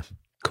 Okay,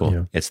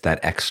 cool. It's that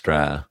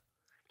extra,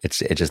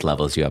 it just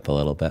levels you up a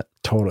little bit.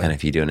 Totally. And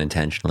if you do it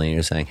intentionally,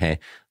 you're saying, hey,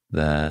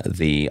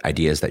 the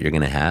ideas that you're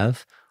going to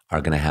have are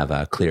going to have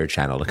a clear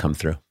channel to come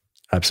through.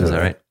 Absolutely. Is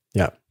that right?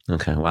 Yeah.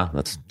 Okay. Wow.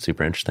 That's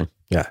super interesting.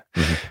 Yeah.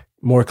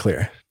 More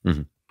clear.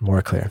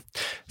 More clear.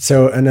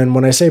 So, and then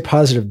when I say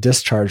positive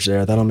discharge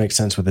there, that'll make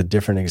sense with a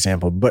different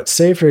example. But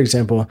say, for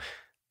example,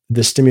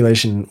 the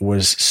stimulation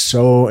was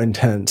so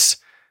intense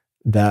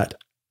that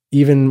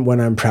even when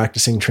I'm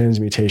practicing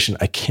transmutation,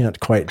 I can't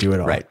quite do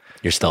it all. Right.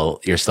 You're still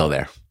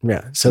there.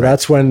 Yeah. So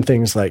that's when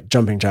things like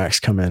jumping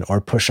jacks come in,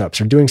 or push-ups,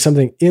 or doing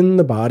something in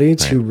the body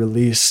to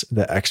release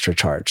the extra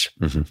charge.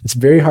 It's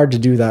very hard to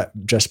do that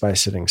just by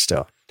sitting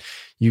still.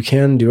 You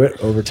can do it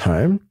over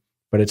time,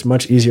 but it's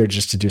much easier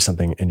just to do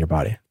something in your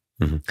body.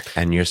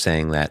 And you're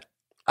saying that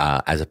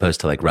as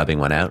opposed to like rubbing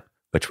one out,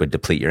 which would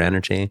deplete your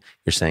energy,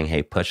 you're saying,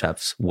 hey,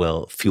 push-ups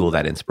will fuel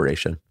that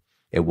inspiration.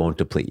 It won't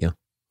deplete you.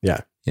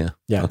 Yeah.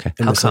 Okay.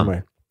 In the same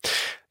way.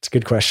 It's a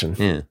good question.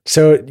 Yeah.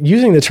 So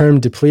using the term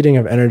depleting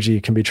of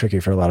energy can be tricky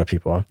for a lot of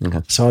people.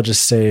 Okay. So I'll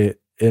just say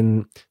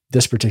in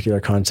this particular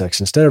context,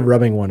 instead of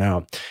rubbing one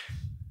out,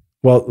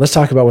 well, let's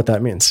talk about what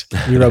that means.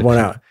 You rub one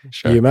out.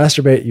 Sure. You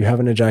masturbate, you have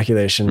an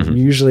ejaculation.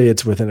 Usually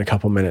it's within a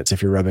couple minutes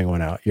if you're rubbing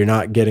one out. You're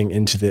not getting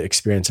into the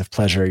experience of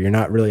pleasure. You're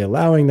not really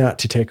allowing that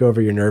to take over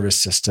your nervous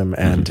system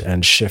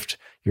and shift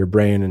your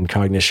brain and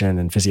cognition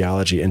and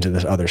physiology into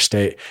this other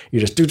state. You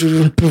just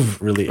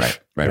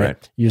relief,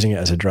 right? Using it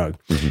as a drug.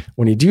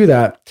 When you do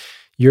that,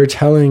 you're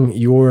telling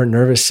your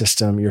nervous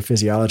system, your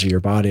physiology, your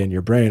body, and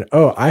your brain,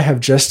 oh, I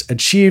have just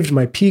achieved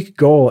my peak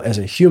goal as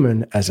a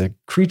human, as a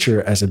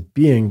creature, as a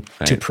being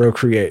to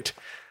procreate.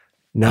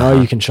 Now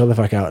you can chill the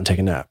fuck out and take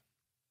a nap.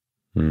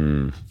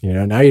 Now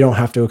you don't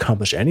have to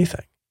accomplish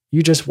anything.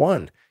 You just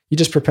won. You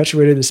just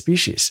perpetuated the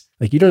species.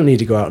 Like, you don't need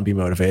to go out and be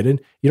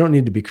motivated. You don't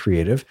need to be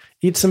creative.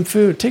 Eat some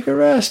food, take a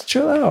rest,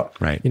 chill out.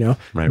 Right.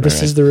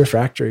 This is the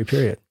refractory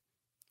period.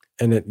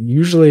 And it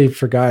usually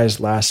for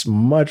guys lasts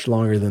much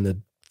longer than the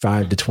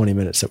 5 to 20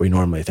 minutes that we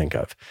normally think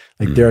of.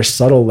 Like there are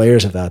subtle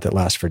layers of that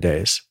last for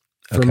days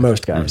for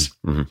most guys,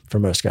 for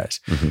most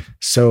guys.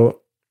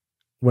 So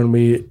when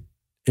we,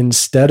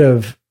 instead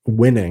of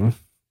winning,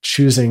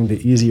 choosing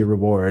the easy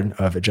reward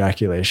of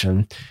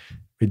ejaculation,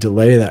 we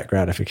delay that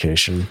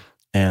gratification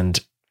and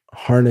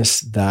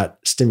harness that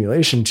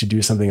stimulation to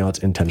do something else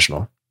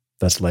intentional.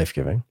 That's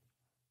life-giving.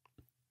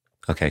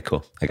 Okay,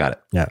 cool. I got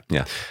it. Yeah.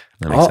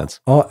 That makes sense.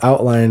 I'll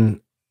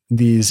outline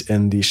these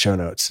in the show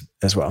notes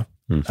as well.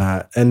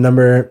 And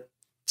number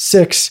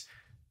 6,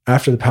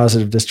 after the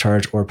positive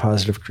discharge or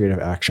positive creative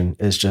action,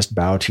 is just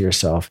bow to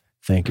yourself,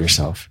 thank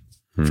yourself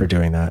for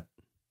doing that,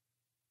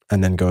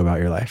 and then go about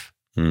your life.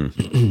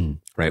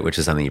 Right, which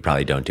is something you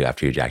probably don't do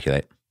after you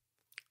ejaculate.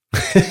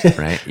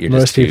 right? You're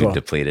Most just too people.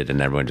 depleted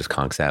and everyone just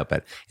conks out.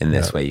 But in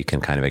this way, you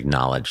can kind of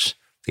acknowledge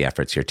the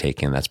efforts you're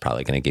taking. That's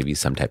probably going to give you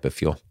some type of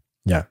fuel.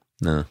 Yeah.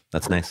 No,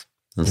 that's nice.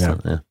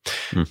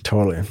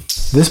 Totally.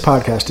 This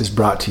podcast is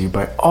brought to you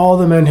by all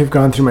the men who've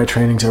gone through my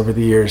trainings over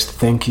the years.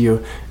 Thank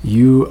you.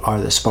 You are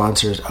the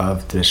sponsors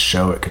of this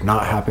show. It could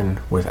not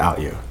happen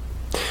without you.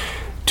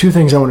 2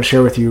 things I want to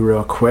share with you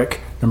real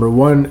quick. Number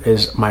 1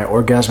 is my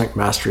Orgasmic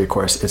Mastery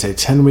course. It's a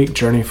 10-week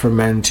journey for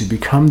men to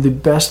become the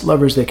best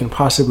lovers they can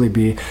possibly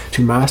be,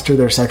 to master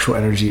their sexual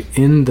energy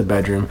in the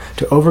bedroom,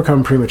 to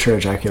overcome premature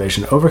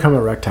ejaculation, overcome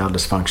erectile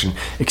dysfunction,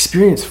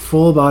 experience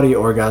full body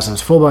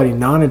orgasms, full body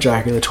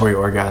non-ejaculatory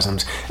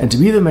orgasms, and to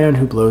be the man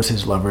who blows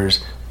his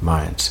lovers'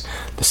 minds.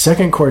 The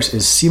second course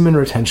is Semen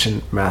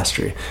Retention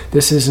Mastery.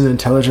 This is an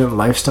intelligent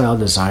lifestyle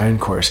design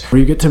course where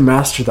you get to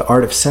master the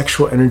art of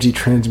sexual energy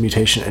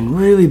transmutation and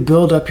really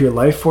build up your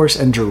life force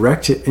and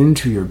direct it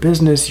into your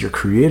business, your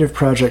creative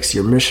projects,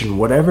 your mission,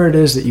 whatever it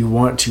is that you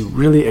want to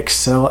really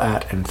excel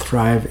at and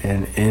thrive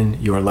in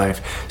your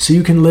life, so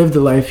you can live the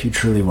life you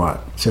truly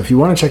want. So if you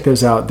want to check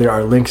those out, there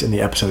are links in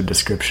the episode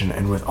description.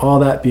 And with all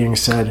that being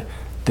said,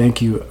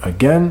 thank you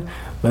again.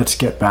 Let's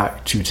get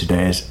back to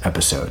today's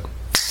episode.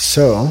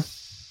 So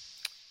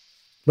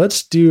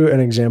let's do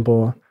an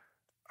example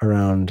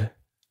around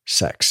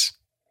sex.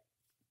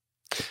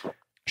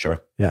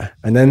 Sure. Yeah.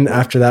 And then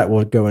after that,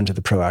 we'll go into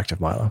the proactive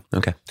model.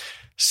 Okay.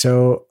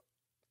 So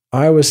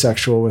I was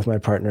sexual with my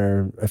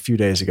partner a few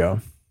days ago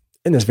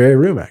in this very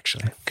room,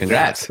 actually.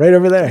 Congrats. Right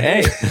over there.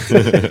 Hey.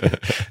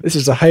 This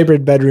is a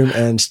hybrid bedroom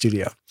and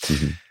studio.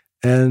 Mm-hmm.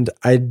 And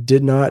I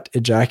did not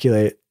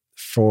ejaculate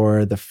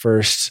for the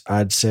first,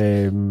 I'd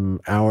say,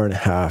 hour and a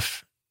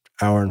half,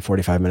 hour and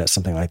 45 minutes,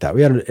 something like that.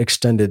 We had an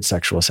extended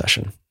sexual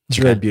session. It's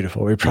really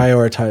beautiful. We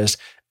prioritized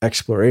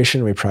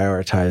exploration. We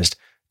prioritized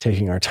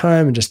taking our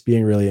time and just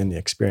being really in the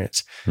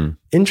experience.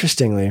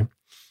 Interestingly,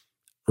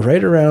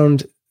 right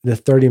around the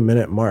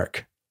 30-minute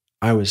mark,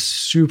 I was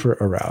super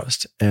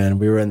aroused and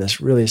we were in this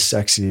really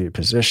sexy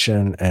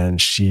position. And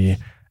she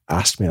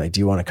asked me, like, do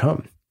you want to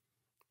come?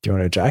 Do you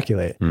want to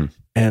ejaculate?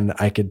 And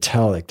I could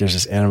tell, like, there's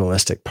this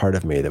animalistic part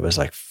of me that was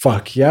like,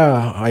 fuck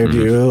yeah, I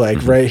do.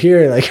 Like right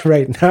here, like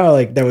right now,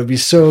 like that would be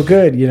so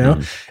good, you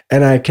know?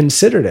 And I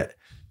considered it.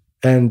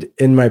 And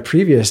in my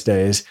previous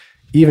days,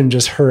 even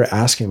just her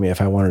asking me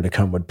if I wanted to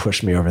come would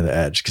push me over the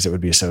edge because it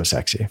would be so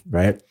sexy,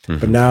 right?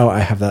 But now I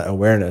have that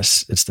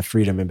awareness. It's the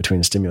freedom in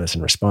between stimulus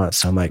and response.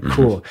 So I'm like,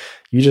 cool,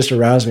 you just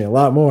aroused me a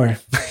lot more,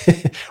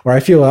 or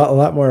I feel a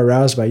lot more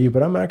aroused by you,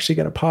 but I'm actually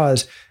going to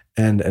pause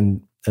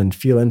and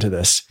feel into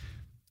this.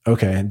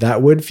 Okay,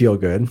 that would feel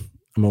good.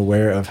 I'm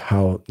aware of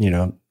how,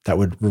 that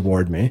would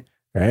reward me,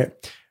 right?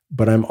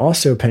 But I'm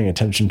also paying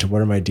attention to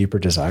what are my deeper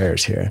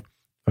desires here.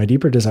 My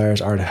deeper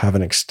desires are to have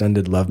an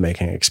extended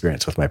lovemaking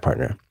experience with my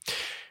partner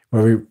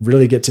where we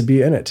really get to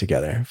be in it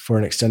together for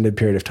an extended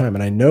period of time.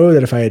 And I know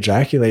that if I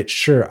ejaculate,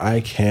 sure,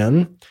 I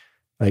can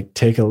like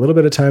take a little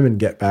bit of time and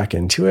get back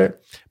into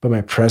it, but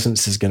my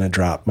presence is going to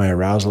drop. My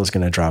arousal is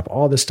going to drop.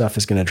 All this stuff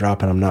is going to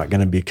drop and I'm not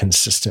going to be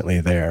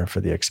consistently there for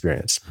the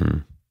experience.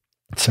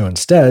 So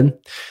instead,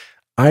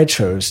 I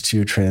chose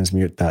to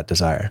transmute that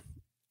desire.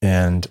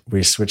 And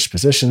we switched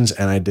positions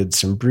and I did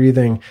some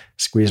breathing,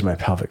 squeezed my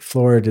pelvic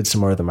floor, did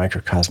some more of the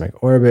microcosmic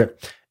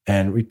orbit,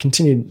 and we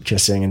continued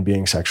kissing and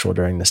being sexual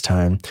during this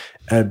time.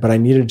 But I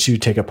needed to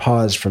take a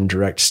pause from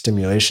direct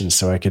stimulation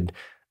so I could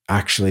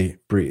actually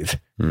breathe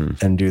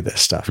and do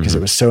this stuff because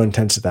it was so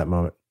intense at that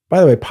moment. By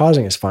the way,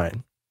 pausing is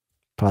fine.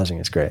 Pausing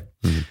is great.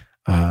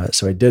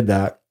 So I did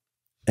that.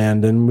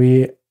 And then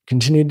we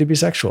continued to be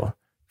sexual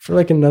for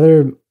like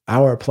another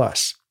hour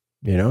plus,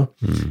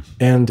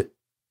 And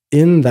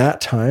in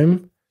that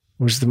time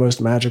was the most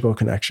magical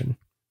connection.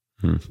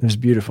 It was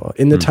beautiful.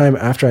 In the time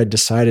after I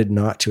decided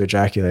not to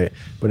ejaculate,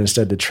 but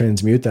instead to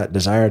transmute that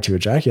desire to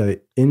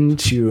ejaculate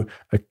into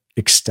an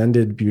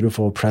extended,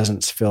 beautiful,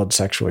 presence-filled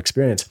sexual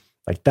experience,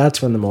 like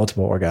that's when the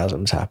multiple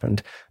orgasms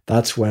happened.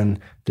 That's when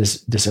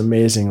this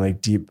amazing,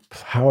 like deep,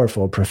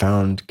 powerful,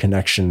 profound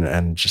connection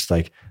and just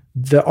like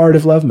the art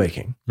of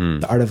lovemaking.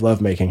 The art of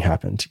lovemaking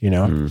happened,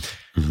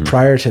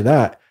 Prior to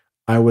that,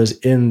 I was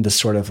in the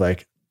sort of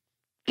like,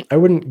 I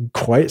wouldn't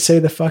quite say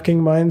the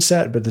fucking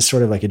mindset, but this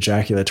sort of like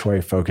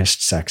ejaculatory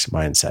focused sex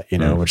mindset,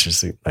 which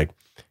is like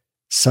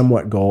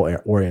somewhat goal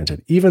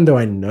oriented. Even though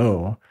I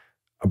know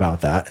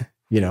about that,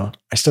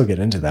 I still get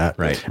into that.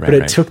 Right. But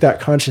it took that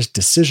conscious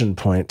decision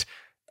point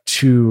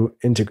to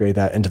integrate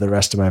that into the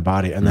rest of my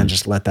body and then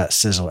just let that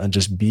sizzle and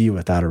just be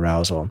with that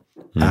arousal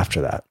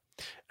after that.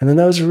 And then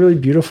that was a really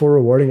beautiful,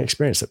 rewarding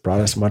experience that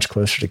brought us much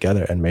closer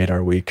together and made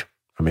our week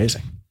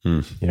amazing.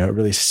 It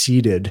really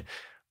seeded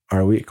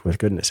our week with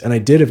goodness. And I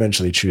did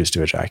eventually choose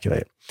to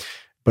ejaculate.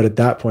 But at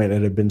that point,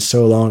 it had been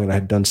so long and I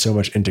had done so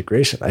much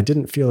integration. I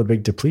didn't feel a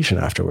big depletion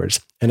afterwards.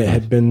 And it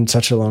had been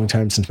such a long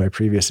time since my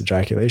previous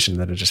ejaculation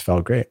that it just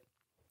felt great.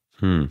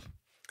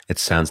 It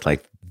sounds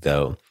like,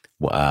 though,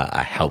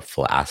 a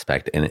helpful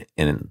aspect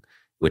in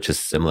which is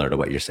similar to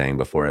what you're saying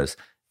before, is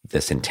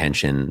this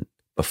intention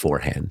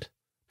beforehand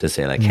to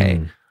say like,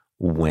 hey,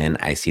 when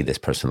I see this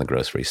person in the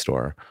grocery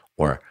store,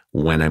 or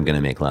when I'm going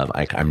to make love,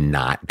 like I'm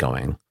not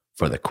going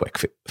for the quick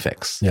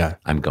fix. Yeah.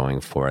 I'm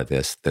going for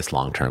this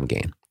long-term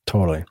gain.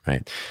 Totally.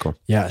 Right. Cool.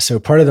 Yeah. So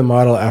part of the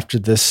model after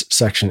this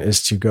section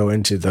is to go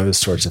into those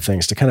sorts of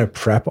things to kind of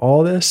prep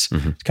all this.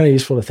 Mm-hmm. It's kind of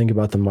useful to think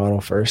about the model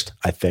first,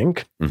 I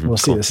think. Mm-hmm. We'll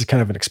see. Cool. This is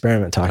kind of an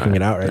experiment talking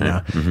it out right now.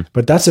 Mm-hmm.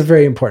 But that's a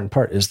very important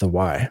part, is the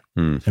why.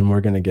 Mm. And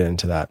we're going to get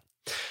into that.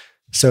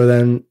 So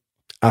then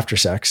after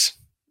sex,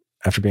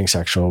 after being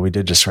sexual, we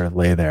did just sort of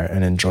lay there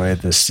and enjoy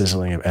the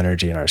sizzling of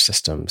energy in our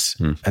systems.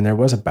 Mm. And there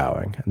was a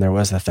bowing and there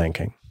was a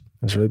thanking.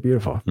 It was really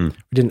beautiful. Mm.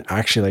 We didn't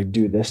actually like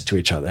do this to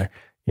each other.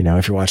 You know,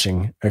 if you're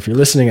watching, or if you're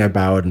listening, I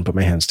bowed and put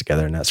my hands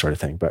together and that sort of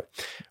thing. But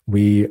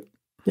we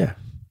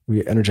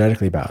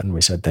energetically bowed and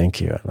we said thank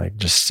you, and like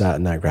just sat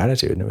in that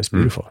gratitude, and it was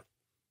beautiful.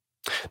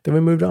 Then we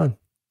moved on.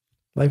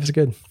 Life is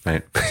good.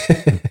 Right.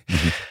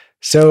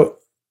 So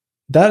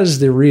that is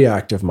the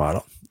reactive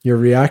model. You're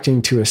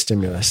reacting to a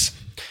stimulus,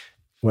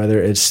 whether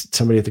it's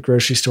somebody at the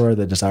grocery store,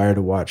 the desire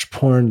to watch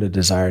porn, the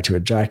desire to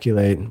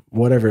ejaculate,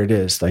 whatever it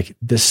is. Like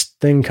this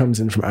thing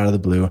comes in from out of the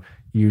blue.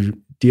 You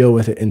deal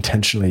with it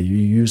intentionally. You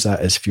use that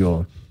as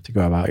fuel to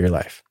go about your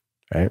life,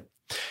 right?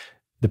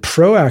 The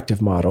proactive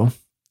model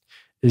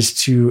is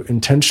to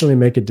intentionally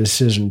make a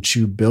decision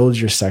to build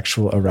your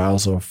sexual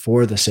arousal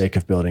for the sake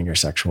of building your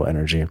sexual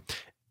energy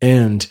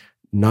and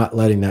not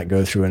letting that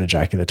go through an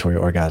ejaculatory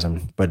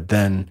orgasm, but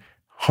then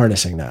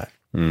harnessing that,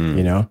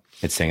 you know?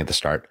 It's saying at the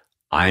start,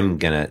 I'm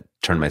going to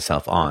turn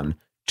myself on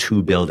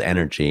to build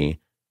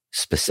energy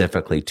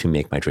specifically to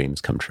make my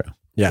dreams come true.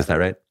 Yeah. Is that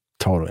right?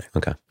 Totally.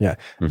 Okay. Yeah.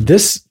 Mm-hmm.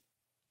 This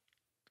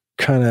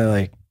kind of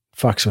like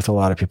fucks with a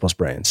lot of people's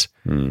brains.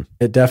 Mm.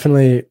 It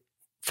definitely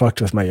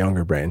fucked with my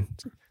younger brain.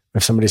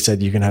 If somebody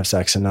said you can have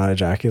sex and not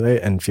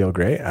ejaculate and feel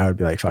great, I would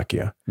be like, fuck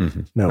you.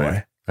 Mm-hmm. No Right.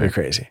 way. You're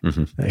crazy.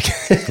 Mm-hmm.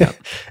 Like, Yeah.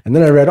 And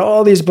then I read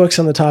all these books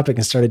on the topic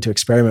and started to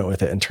experiment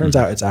with it. And turns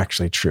out it's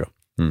actually true.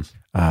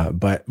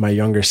 But my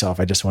younger self,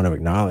 I just want to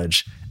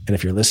acknowledge. And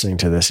if you're listening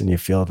to this and you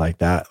feel like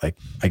that, like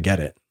I get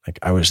it. Like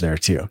I was there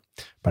too.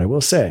 But I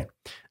will say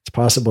it's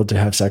possible to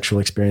have sexual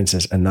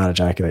experiences and not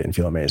ejaculate and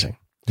feel amazing.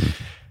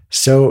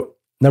 So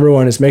number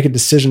one is make a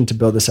decision to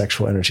build the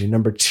sexual energy.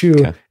 Number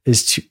two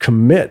is to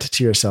commit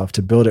to yourself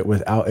to build it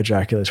without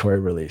ejaculatory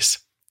release.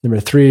 Number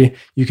three,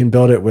 you can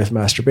build it with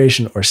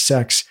masturbation or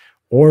sex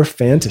or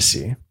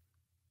fantasy.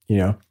 You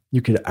know,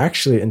 you could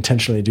actually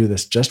intentionally do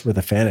this just with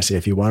a fantasy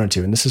if you wanted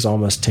to. And this is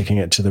almost taking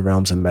it to the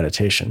realms of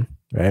meditation,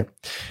 right?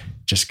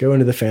 Just go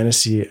into the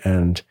fantasy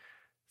and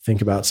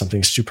think about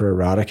something super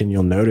erotic, and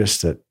you'll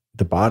notice that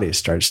the body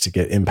starts to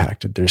get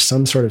impacted. There's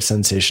some sort of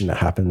sensation that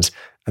happens,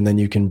 and then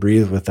you can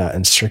breathe with that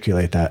and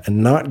circulate that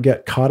and not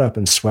get caught up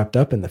and swept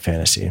up in the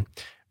fantasy,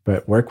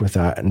 but work with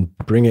that and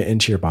bring it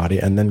into your body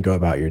and then go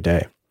about your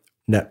day.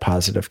 Net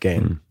positive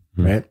gain,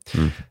 right?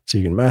 So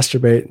you can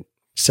masturbate,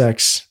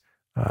 sex,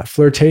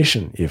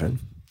 flirtation even.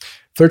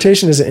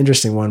 Flirtation is an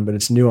interesting one, but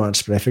it's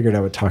nuanced, but I figured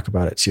I would talk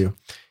about it too.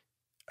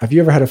 Have you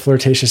ever had a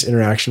flirtatious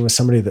interaction with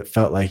somebody that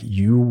felt like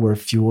you were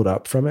fueled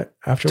up from it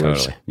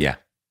afterwards? Totally. Yeah.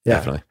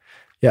 Definitely.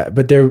 Yeah.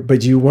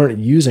 But you weren't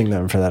using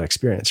them for that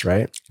experience,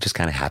 right? It just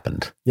kind of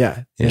happened.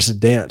 Yeah. There's a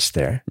dance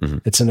there.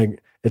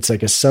 It's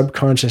like a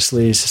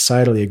subconsciously,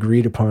 societally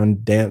agreed upon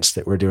dance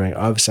that we're doing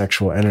of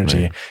sexual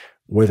energy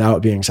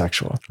without being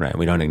sexual. Right.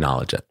 We don't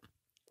acknowledge it.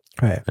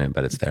 Right.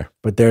 But it's there.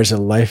 But there's a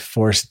life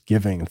force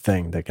giving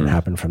thing that can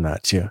happen from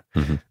that too.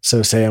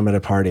 So say I'm at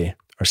a party,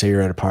 or say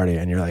you're at a party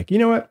and you're like, you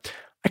know what?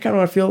 I kind of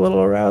want to feel a little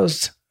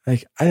aroused.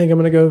 Like, I think I'm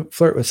going to go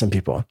flirt with some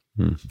people,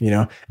 you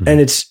know? And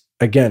it's,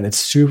 again, it's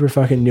super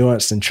fucking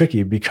nuanced and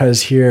tricky,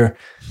 because here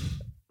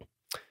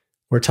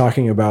we're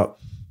talking about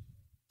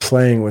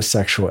playing with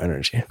sexual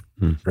energy,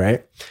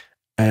 right?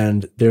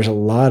 And there's a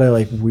lot of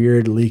like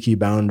weird leaky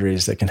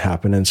boundaries that can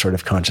happen in sort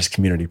of conscious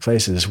community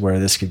places where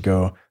this could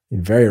go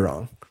very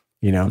wrong,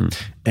 you know?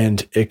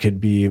 And it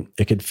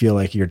could feel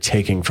like you're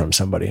taking from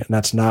somebody. And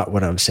that's not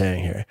what I'm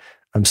saying here.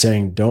 I'm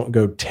saying don't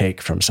go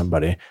take from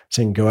somebody. I'm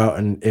saying go out,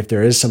 and if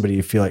there is somebody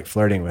you feel like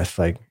flirting with,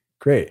 like,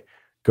 great,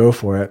 go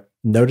for it.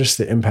 Notice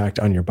the impact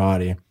on your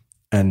body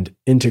and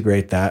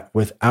integrate that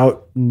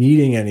without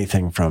needing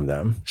anything from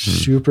them.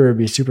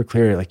 Be super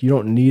clear. Like, you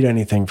don't need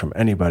anything from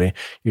anybody.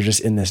 You're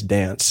just in this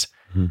dance.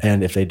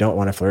 And if they don't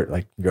want to flirt,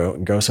 like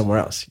go somewhere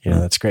else. You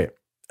know, that's great.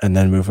 And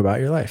then move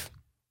about your life.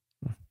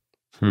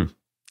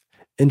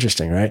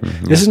 Interesting, right?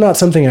 This is not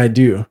something I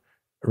do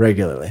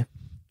regularly.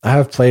 I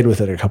have played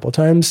with it a couple of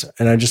times,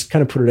 and I just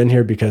kind of put it in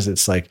here because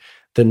it's like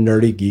the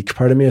nerdy geek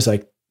part of me is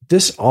like,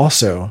 this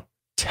also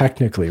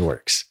technically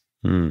works.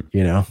 You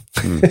know,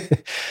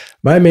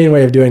 my main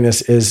way of doing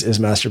this is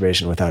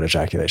masturbation without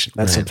ejaculation.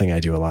 That's something I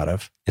do a lot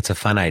of. It's a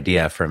fun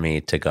idea for me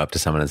to go up to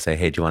someone and say,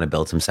 hey, do you want to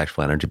build some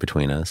sexual energy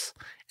between us?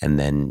 And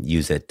then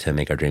use it to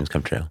make our dreams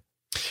come true.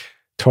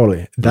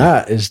 Totally.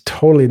 That is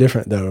totally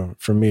different though,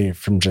 for me,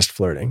 from just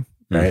flirting,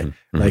 right?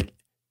 Like,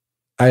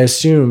 I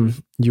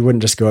assume you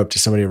wouldn't just go up to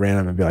somebody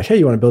random and be like, hey,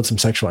 you want to build some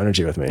sexual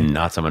energy with me?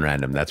 Not someone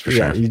random, that's for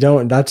Yeah, sure. you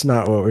don't, that's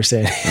not what we're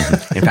saying.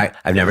 In fact,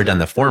 I've never done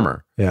the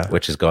former, Yeah.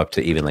 which is go up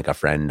to even like a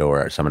friend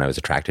or someone I was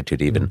attracted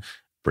to even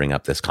bring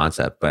up this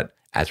concept. But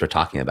as we're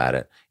talking about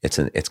it,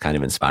 it's kind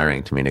of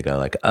inspiring to me to go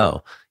like,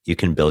 oh, you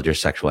can build your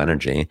sexual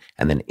energy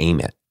and then aim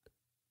it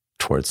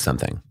towards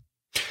something,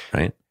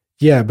 right?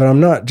 Yeah, but I'm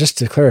not, just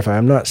to clarify,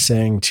 I'm not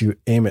saying to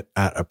aim it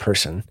at a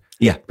person.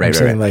 Yeah, right, I'm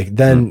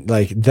saying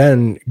right.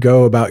 then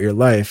go about your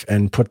life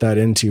and put that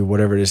into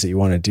whatever it is that you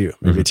want to do.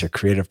 Maybe it's a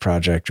creative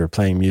project or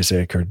playing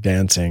music or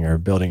dancing or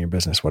building your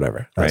business,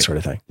 whatever, that sort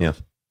of thing. Yeah.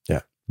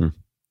 Yeah.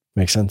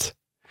 Makes sense.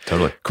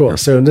 Totally. Cool. Yeah.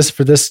 So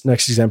for this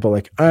next example,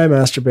 like I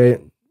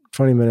masturbate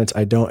 20 minutes.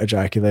 I don't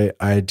ejaculate.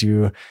 I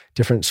do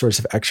different sorts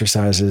of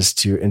exercises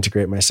to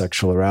integrate my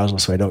sexual arousal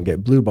so I don't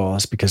get blue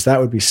balls, because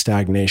that would be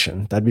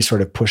stagnation. That'd be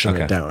sort of pushing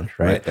it down,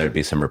 right? There would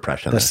be some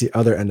repression. That's the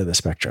other end of the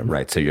spectrum.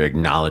 Right. So you're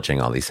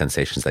acknowledging all these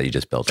sensations that you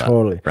just built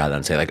Totally. up rather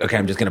than say like, okay,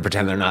 I'm just going to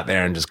pretend they're not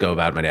there and just go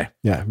about my day.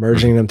 Yeah.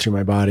 Merging them through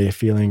my body,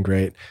 feeling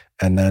great.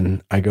 And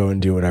then I go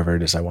and do whatever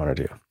it is I want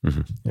to do.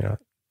 You know,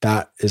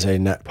 that is a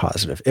net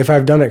positive if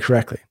I've done it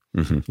correctly.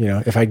 You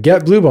know, if I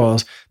get blue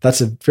balls, that's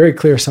a very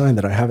clear sign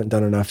that I haven't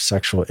done enough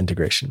sexual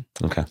integration.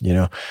 Okay. You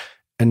know,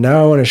 and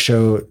now I want to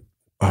show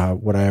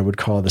what I would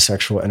call the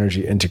sexual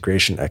energy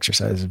integration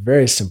exercise. It's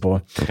very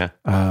simple. Okay.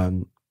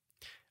 I'll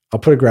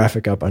put a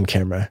graphic up on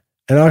camera,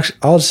 and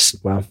I'll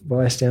just, well,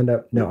 will I stand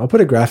up? No, I'll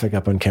put a graphic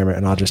up on camera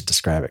and I'll just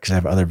describe it because I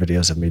have other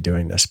videos of me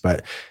doing this.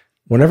 But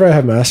whenever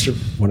I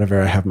masturbate,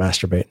 whenever I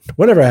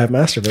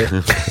masturbate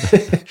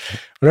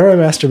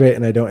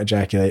and I don't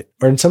ejaculate,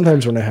 or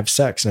sometimes when I have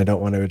sex and I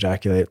don't want to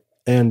ejaculate,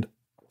 and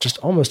just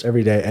almost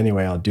every day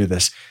anyway, I'll do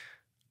this.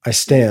 I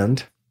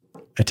stand,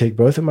 I take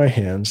both of my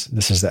hands.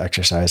 This is the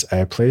exercise.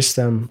 I place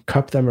them,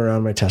 cup them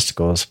around my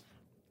testicles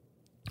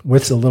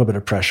with a little bit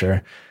of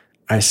pressure.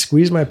 I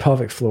squeeze my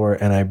pelvic floor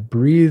and I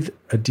breathe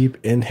a deep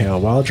inhale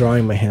while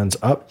drawing my hands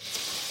up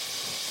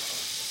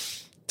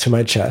to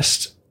my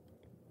chest.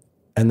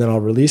 And then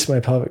I'll release my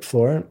pelvic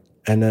floor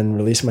and then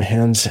release my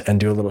hands and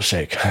do a little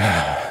shake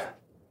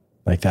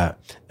like that.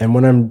 And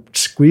when I'm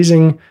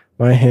squeezing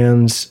my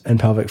hands and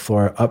pelvic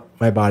floor up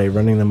my body,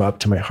 running them up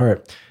to my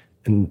heart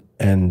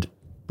and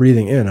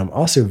breathing in, I'm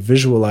also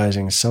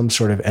visualizing some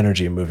sort of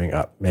energy moving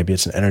up. Maybe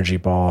it's an energy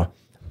ball,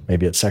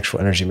 maybe it's sexual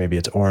energy, maybe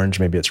it's orange,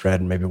 maybe it's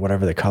red, maybe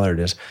whatever the color it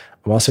is.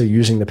 I'm also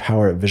using the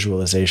power of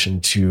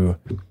visualization to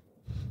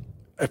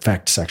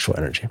affect sexual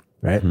energy,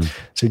 right?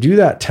 So do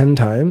that 10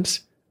 times.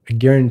 I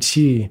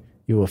guarantee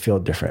you will feel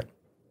different.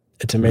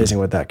 It's amazing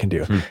what that can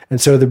do. And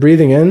so the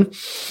breathing in,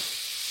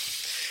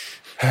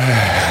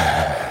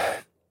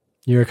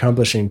 you're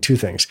accomplishing two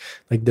things.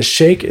 Like the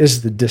shake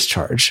is the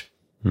discharge,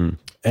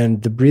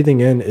 and the breathing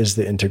in is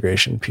the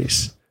integration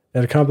piece.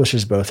 It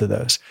accomplishes both of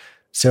those.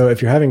 So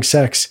if you're having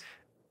sex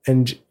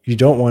and you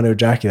don't want to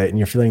ejaculate and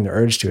you're feeling the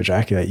urge to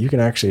ejaculate, you can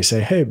actually say,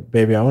 hey,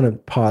 baby, I want to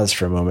pause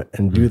for a moment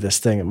and do this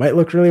thing. It might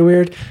look really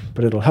weird,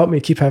 but it'll help me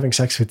keep having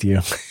sex with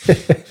you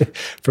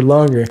for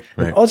longer.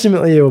 Right. And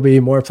ultimately, it will be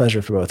more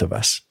pleasure for both of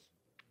us.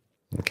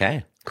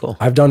 Okay, cool.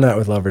 I've done that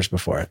with lovers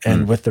before.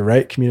 And with the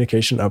right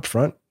communication up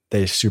front,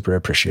 they super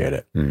appreciate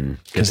it.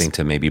 Good thing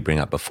to maybe bring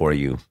up before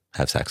you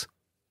have sex.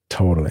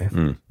 Totally.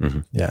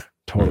 Yeah,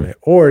 totally.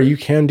 Or you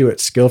can do it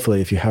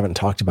skillfully if you haven't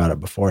talked about it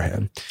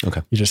beforehand.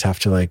 Okay. You just have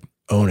to like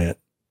own it,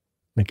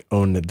 like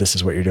own that this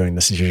is what you're doing.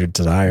 This is your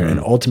desire. And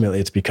ultimately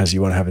it's because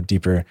you want to have a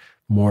deeper,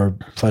 more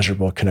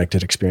pleasurable,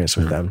 connected experience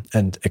with them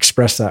and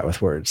express that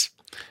with words.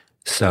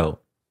 So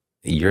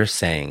you're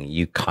saying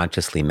you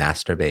consciously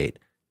masturbate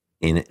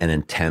in an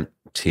attempt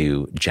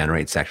to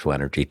generate sexual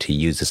energy to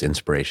use as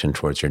inspiration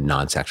towards your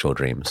non-sexual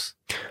dreams.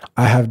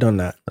 I have done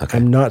that. Okay.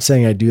 I'm not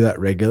saying I do that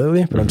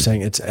regularly, but I'm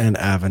saying it's an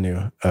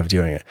avenue of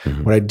doing it.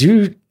 What I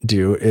do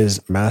is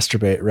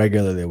masturbate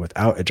regularly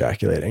without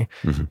ejaculating.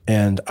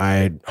 And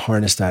I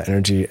harness that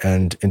energy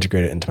and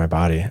integrate it into my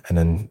body and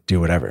then do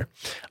whatever.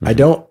 I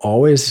don't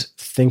always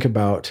think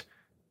about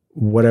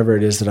whatever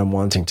it is that I'm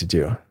wanting to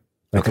do.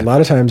 Like a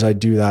lot of times I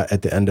do that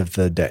at the end of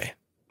the day.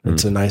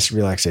 It's a nice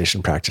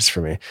relaxation practice for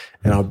me.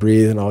 And I'll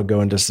breathe and I'll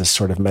go into this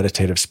sort of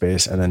meditative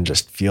space and then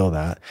just feel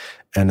that.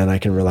 And then I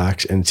can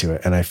relax into it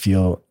and I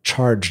feel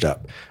charged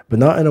up, but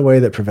not in a way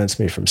that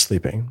prevents me from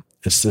sleeping.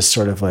 It's this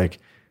sort of like,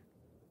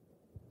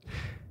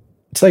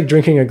 it's like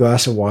drinking a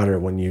glass of water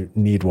when you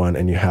need one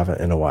and you haven't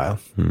in a while,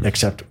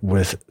 except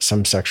with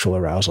some sexual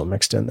arousal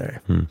mixed in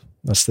there.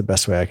 That's the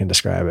best way I can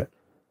describe it.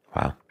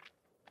 Wow.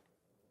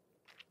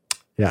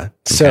 Yeah.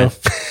 So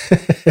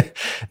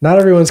not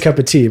everyone's cup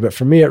of tea, but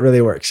for me, it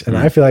really works. And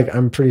I feel like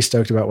I'm pretty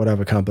stoked about what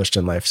I've accomplished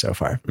in life so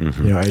far. You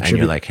know, and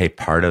you're like, hey,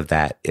 part of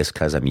that is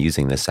because I'm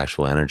using this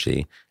sexual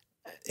energy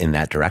in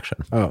that direction.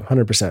 Oh,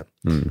 100%.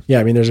 Yeah.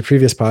 I mean, there's a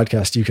previous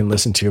podcast you can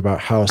listen to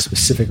about how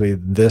specifically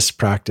this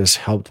practice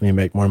helped me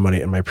make more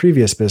money in my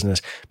previous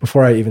business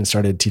before I even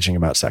started teaching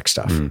about sex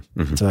stuff.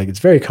 So like, it's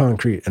very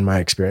concrete in my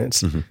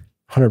experience,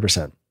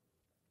 100%.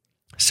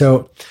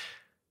 So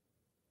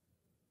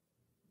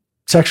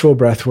sexual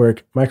breath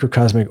work,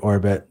 microcosmic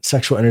orbit,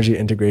 sexual energy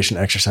integration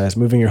exercise,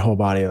 moving your whole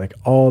body, like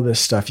all this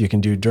stuff you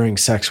can do during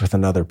sex with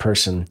another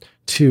person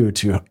to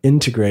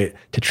integrate,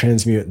 to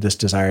transmute this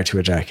desire to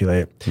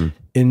ejaculate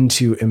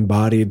into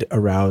embodied,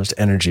 aroused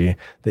energy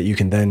that you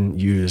can then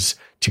use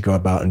to go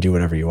about and do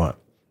whatever you want.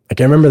 Like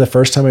I remember the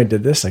first time I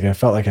did this, like I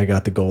felt like I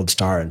got the gold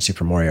star in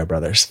Super Mario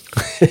Brothers.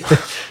 It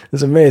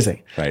was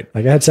amazing. Right.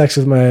 Like I had sex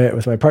with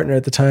my partner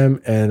at the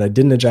time and I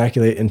didn't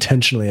ejaculate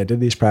intentionally. I did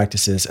these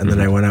practices and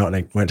then I went out and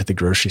I went to the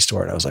grocery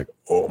store and I was like,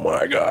 oh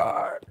my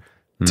God,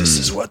 this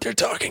is what they're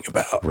talking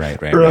about. Right.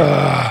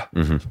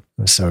 It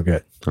was so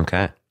good.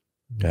 Okay.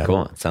 Yeah.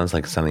 Cool. It sounds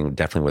like something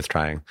definitely worth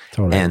trying.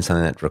 Totally. And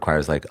something that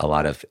requires like a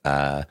lot of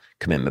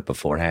commitment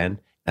beforehand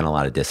and a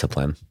lot of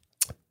discipline.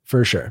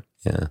 For sure.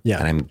 Yeah.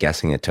 And I'm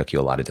guessing it took you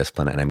a lot of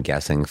discipline. And I'm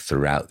guessing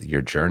throughout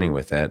your journey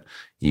with it,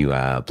 you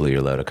blew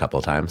your load a couple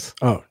of times.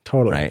 Oh,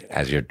 totally. Right.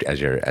 As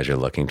you're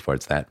looking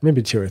towards that.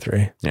 Maybe 2 or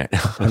 3. Yeah.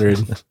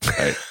 100.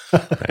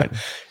 Right.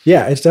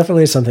 Yeah. It's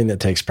definitely something that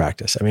takes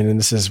practice. I mean, and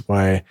this is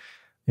why,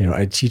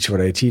 I teach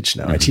what I teach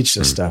now. I teach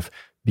this stuff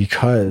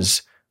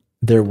because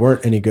there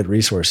weren't any good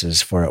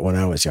resources for it when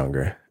I was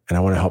younger. And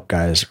I want to help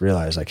guys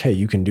realize like, hey,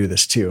 you can do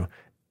this too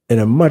in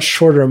a much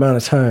shorter amount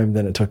of time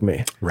than it took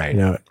me. Right.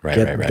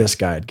 Get this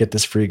guide, get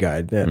this free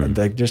guide.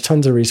 Like, there's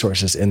tons of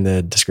resources in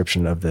the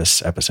description of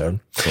this episode.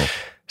 Cool.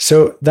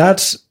 So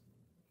that's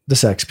the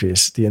sex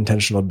piece, the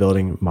intentional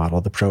building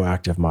model, the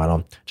proactive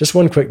model. Just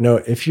one quick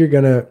note. If you're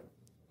going to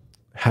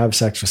have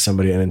sex with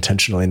somebody and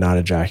intentionally not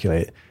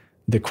ejaculate,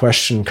 the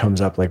question comes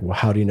up like, well,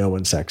 how do you know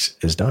when sex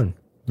is done?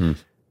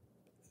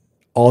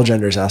 All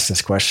genders ask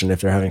this question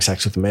if they're having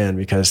sex with a man,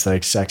 because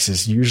like sex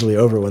is usually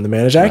over when the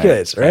man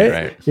ejaculates,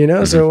 right?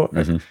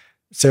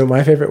 So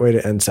my favorite way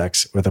to end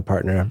sex with a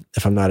partner,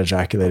 if I'm not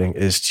ejaculating,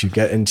 is to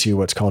get into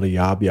what's called a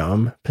yob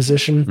yam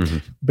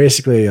position.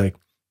 Basically, like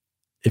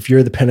if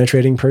you're the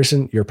penetrating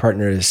person, your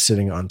partner is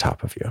sitting on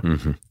top of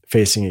you,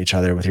 facing each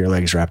other with your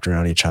legs wrapped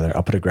around each other.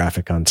 I'll put a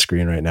graphic on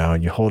screen right now.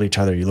 You hold each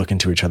other, you look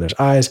into each other's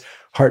eyes,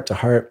 heart to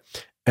heart.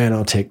 And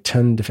I'll take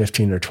 10 to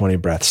 15 or 20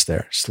 breaths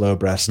there, slow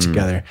breaths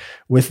together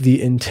with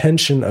the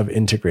intention of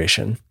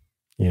integration,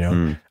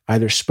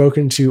 either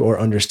spoken to or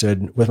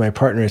understood. With my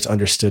partner, it's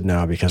understood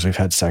now because we've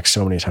had sex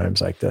so many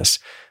times like this,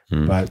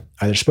 but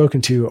either spoken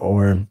to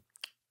or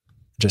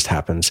just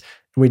happens.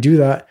 And we do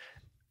that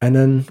and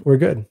then we're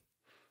good.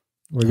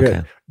 We're good.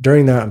 Okay.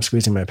 During that, I'm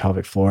squeezing my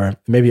pelvic floor.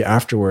 Maybe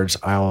afterwards,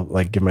 I'll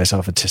like give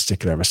myself a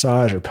testicular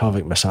massage or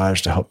pelvic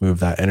massage to help move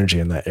that energy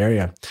in that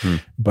area.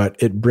 But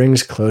it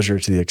brings closure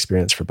to the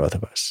experience for both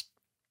of us.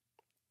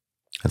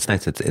 That's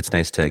nice. It's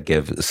nice to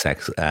give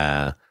sex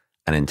an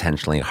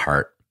intentionally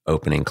heart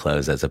opening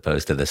close as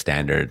opposed to the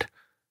standard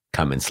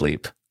come and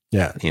sleep.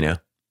 Yeah.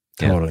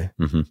 Totally.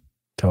 Yeah.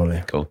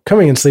 Totally. Cool.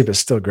 Coming and sleep is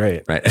still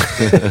great. Right.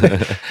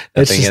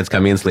 Nothing against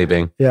coming and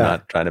sleeping. Yeah.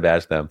 Not trying to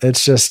bash them.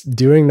 It's just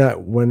doing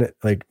that when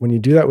you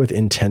do that with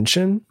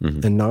intention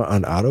and not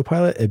on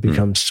autopilot, it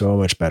becomes so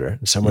much better,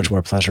 so much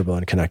more pleasurable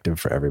and connective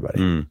for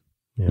everybody.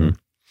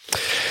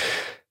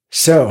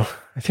 So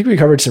I think we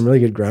covered some really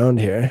good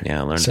ground here. Yeah,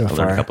 I learned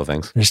a couple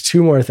things. There's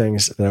 2 more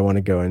things that I want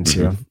to go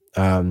into.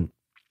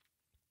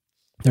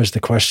 There's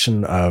the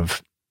question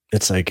of,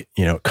 it's like,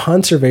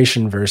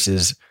 conservation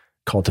versus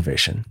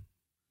cultivation.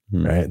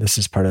 Right. This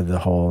is part of the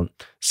whole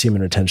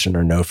semen retention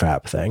or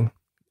no-fap thing,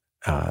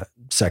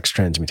 sex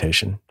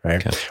transmutation,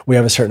 right? Okay. We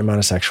have a certain amount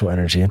of sexual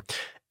energy.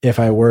 If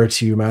I were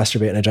to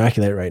masturbate and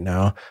ejaculate right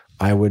now,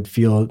 I would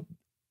feel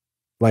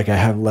like I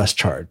have less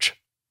charge,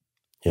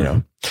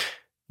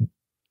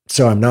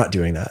 So I'm not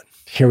doing that.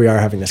 Here we are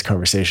having this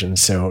conversation.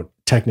 So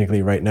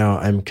technically right now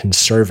I'm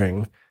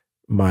conserving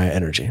my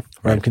energy,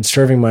 or I'm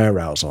conserving my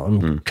arousal.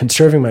 I'm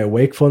conserving my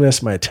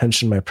wakefulness, my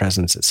attention, my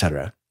presence,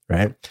 etc.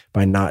 Right?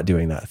 By not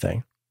doing that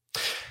thing.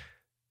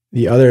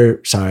 The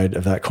other side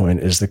of that coin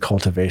is the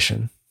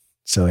cultivation.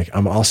 So like,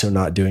 I'm also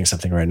not doing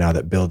something right now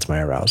that builds my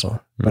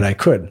arousal, but I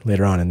could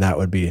later on, and that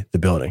would be the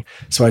building.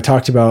 So I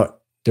talked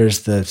about,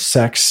 there's the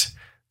sex,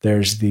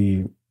 there's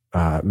the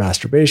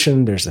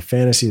masturbation, there's the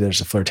fantasy, there's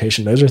the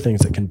flirtation. Those are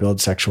things that can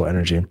build sexual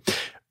energy.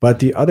 But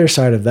the other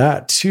side of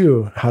that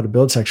too, how to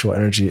build sexual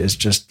energy, is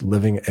just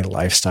living a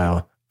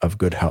lifestyle of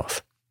good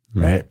health,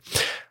 right?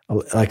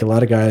 Like a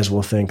lot of guys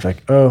will think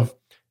like, oh,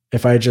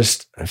 if I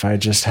just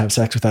have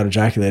sex without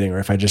ejaculating, or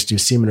if I just do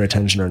semen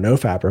retention or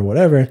no-fap or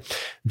whatever,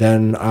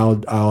 then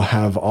I'll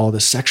have all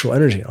this sexual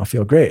energy. I'll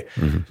feel great.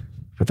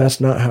 But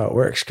that's not how it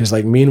works. Because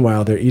like,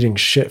 meanwhile, they're eating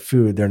shit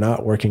food. They're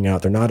not working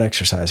out. They're not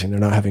exercising. They're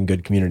not having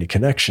good community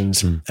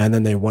connections. And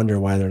then they wonder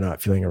why they're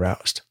not feeling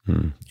aroused,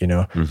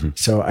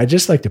 So I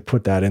just like to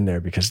put that in there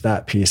because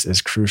that piece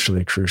is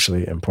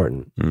crucially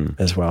important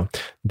as well.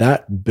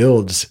 That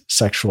builds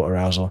sexual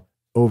arousal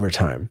over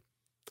time.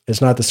 It's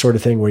not the sort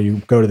of thing where you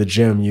go to the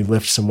gym, you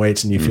lift some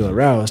weights and you feel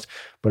aroused.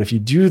 But if you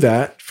do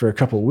that for a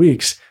couple of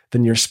weeks,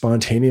 then your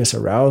spontaneous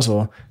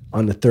arousal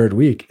on the 3rd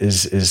week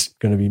is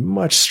going to be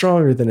much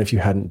stronger than if you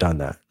hadn't done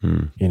that.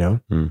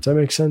 Does that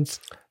make sense?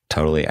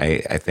 Totally.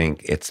 I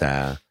think it's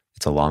a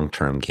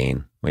long-term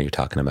gain, what you're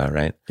talking about,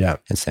 right? Yeah.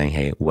 And saying,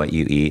 hey, what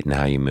you eat and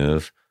how you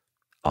move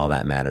all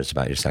that matters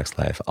about your sex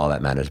life, all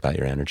that matters about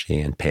your energy,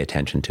 and pay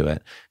attention to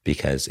it.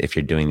 Because if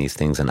you're doing these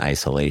things in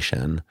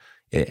isolation,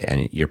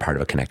 and you're part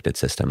of a connected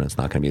system, and it's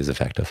not going to be as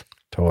effective.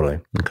 Totally.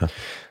 Okay.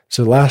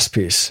 So the last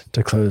piece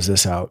to close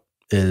this out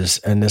is,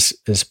 and this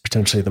is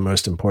potentially the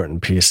most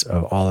important piece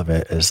of all of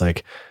it, is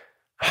like,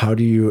 how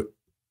do you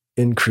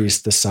increase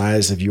the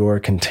size of your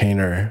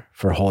container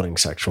for holding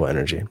sexual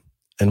energy?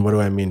 And what do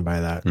I mean by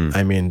that?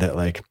 I mean that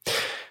like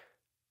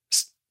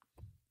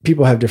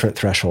people have different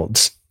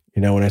thresholds.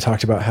 You know, when I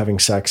talked about having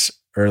sex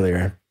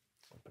earlier,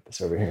 I'll put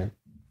this over here.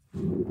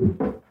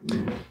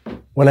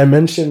 When I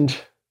mentioned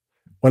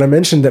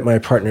that my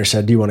partner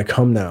said, "Do you want to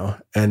come now?"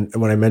 And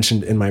when I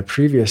mentioned in my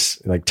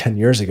previous, like 10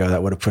 years ago,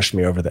 that would have pushed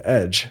me over the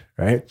edge,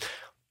 right?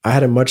 I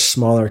had a much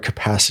smaller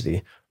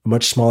capacity, a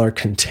much smaller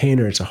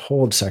container to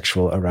hold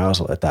sexual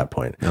arousal at that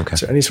point. Okay.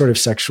 So any sort of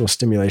sexual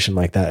stimulation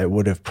like that, it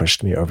would have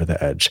pushed me over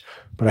the edge.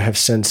 But I have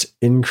since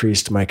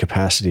increased my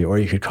capacity, or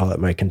you could call it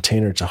my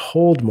container, to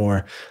hold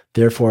more.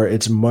 Therefore,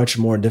 it's much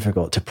more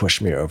difficult to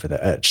push me over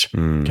the edge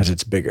because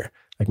it's bigger.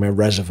 Like my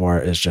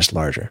reservoir is just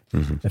larger,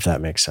 if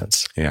that makes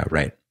sense. Yeah,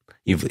 right.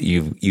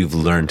 You've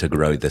learned to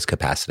grow this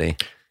capacity.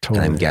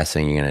 Totally. And I'm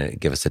guessing you're going to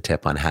give us a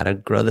tip on how to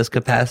grow this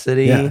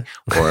capacity, or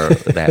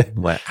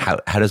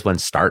how does one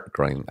start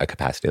growing a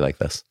capacity like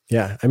this?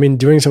 Yeah. I mean,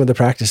 doing some of the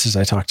practices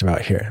I talked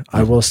about here.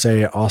 I will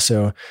say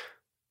also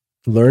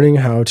learning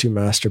how to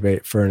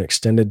masturbate for an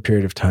extended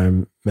period of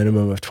time,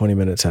 minimum of 20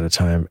 minutes at a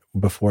time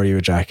before you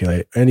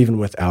ejaculate, and even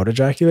without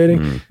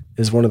ejaculating,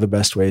 is one of the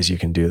best ways you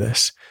can do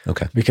this.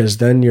 Okay. Because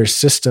then your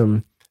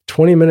system,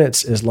 20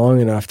 minutes is long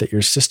enough that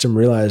your system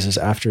realizes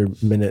after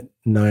minute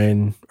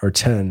 9 or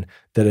 10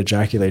 that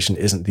ejaculation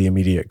isn't the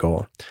immediate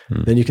goal.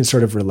 Then you can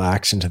sort of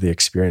relax into the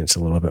experience a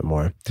little bit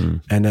more.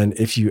 And then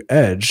if you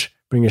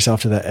bring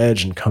yourself to that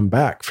edge and come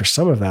back for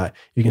some of that,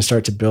 you can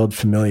start to build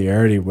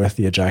familiarity with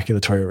the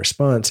ejaculatory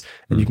response,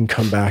 and you can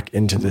come back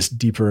into this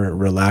deeper,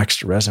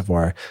 relaxed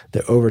reservoir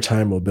that over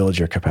time will build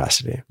your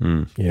capacity.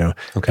 You know,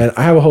 Okay. And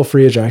I have a whole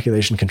free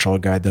ejaculation control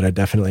guide that I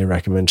definitely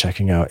recommend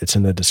checking out. It's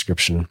in the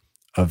description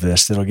of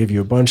this. That'll give you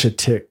a bunch of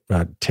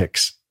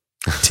tips.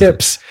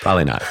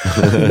 Probably not.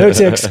 No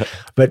ticks,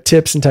 but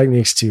tips and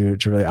techniques to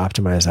really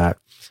optimize that.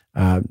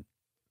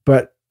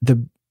 But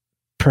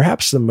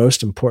perhaps the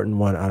most important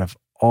one out of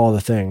all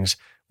the things,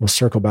 we'll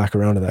circle back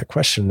around to that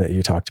question that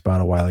you talked about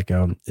a while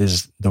ago,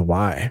 is the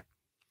why.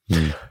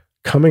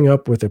 Coming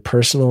up with a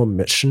personal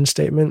mission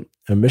statement,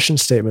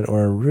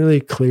 or a really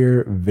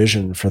clear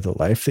vision for the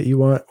life that you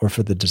want, or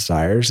for the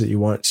desires that you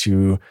want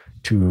to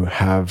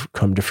have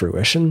come to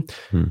fruition,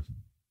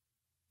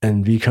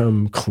 and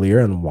become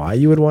clear on why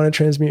you would want to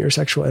transmute your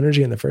sexual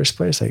energy in the first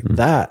place. Like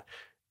that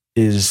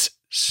is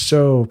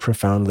so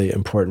profoundly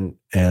important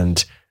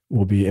and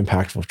will be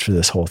impactful to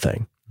this whole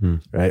thing,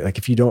 right? Like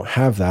if you don't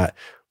have that,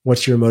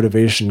 what's your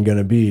motivation going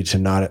to be to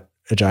not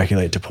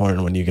ejaculate to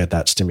porn when you get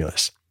that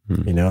stimulus?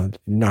 You know,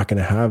 you're not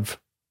going to have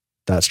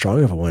that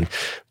strong of a one.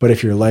 But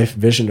if your life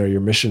vision or your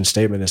mission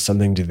statement is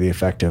something to the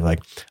effect of like,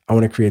 I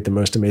want to create the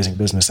most amazing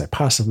business I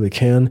possibly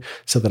can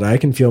so that I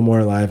can feel more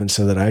alive, and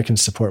so that I can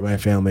support my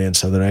family, and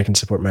so that I can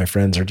support my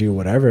friends, or do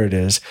whatever it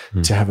is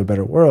to have a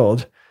better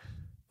world,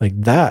 like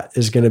that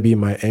is going to be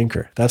my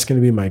anchor. That's going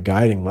to be my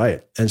guiding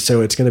light. And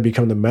so it's going to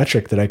become the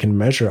metric that I can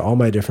measure all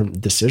my different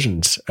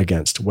decisions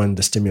against when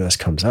the stimulus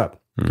comes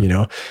up. You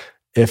know,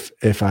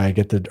 if I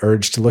get the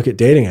urge to look at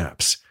dating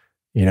apps,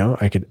 you know,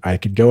 I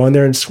could go on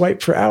there and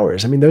swipe for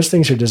hours. I mean, those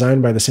things are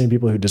designed by the same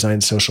people who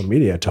designed social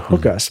media to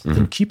hook us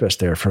and keep us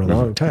there for a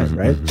long time,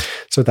 right?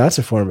 So that's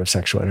a form of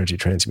sexual energy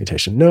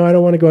transmutation. No, I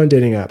don't want to go on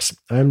dating apps.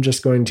 I'm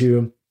just going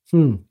to,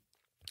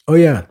 oh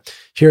yeah,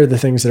 here are the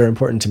things that are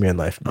important to me in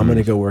life. I'm going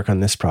to go work on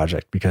this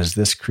project because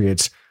this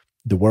creates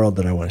the world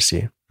that I want to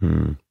see.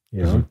 You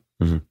know,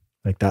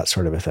 like that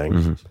sort of a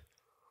thing.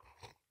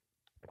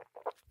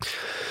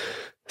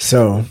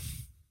 So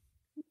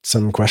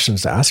some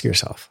questions to ask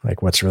yourself,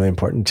 like what's really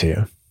important to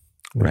you?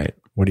 Right.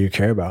 What do you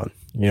care about?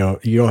 You know,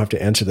 you don't have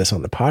to answer this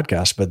on the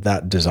podcast, but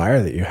that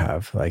desire that you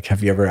have, like,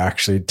 have you ever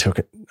actually took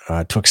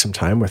some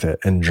time with it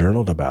and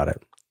journaled about it?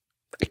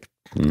 Like,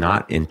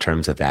 not in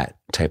terms of that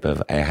type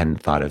of, I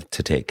hadn't thought of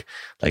to take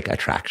like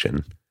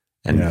attraction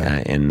and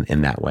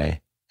in that way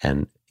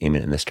and aim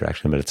it in this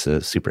direction, but it's a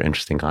super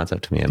interesting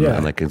concept to me.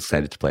 I'm like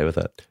excited to play with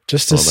it.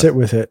 Just to sit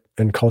with it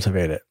and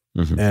cultivate it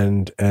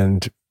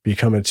and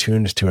become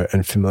attuned to it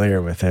and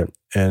familiar with it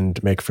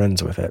and make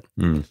friends with it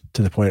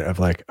to the point of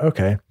like,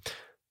 okay,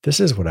 this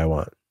is what I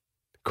want.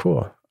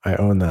 Cool. I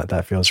own that.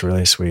 That feels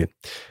really sweet.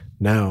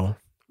 Now,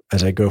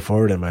 as I go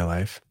forward in my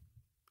life,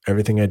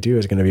 everything I do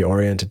is going to be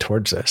oriented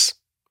towards this.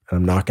 And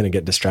I'm not going to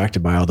get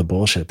distracted by all the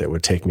bullshit that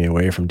would take me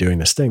away from doing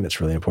this thing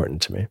that's really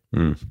important to me.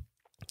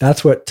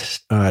 That's what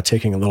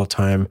taking a little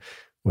time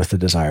with the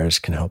desires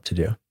can help to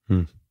do.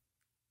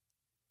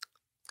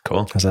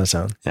 Cool. How's that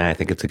sound? Yeah, I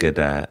think it's a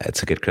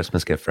good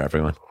Christmas gift for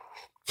everyone.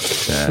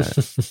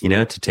 You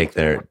know, to take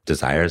their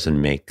desires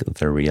and make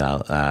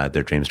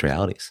their dreams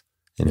realities,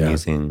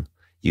 and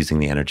using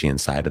the energy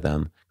inside of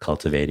them,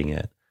 cultivating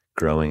it,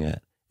 growing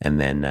it, and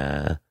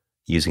then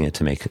using it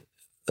to make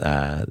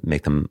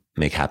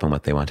make happen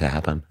what they want to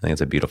happen. I think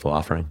it's a beautiful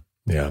offering.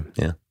 Yeah.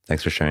 Yeah.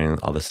 Thanks for sharing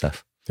all this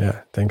stuff.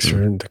 Yeah. Thanks for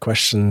the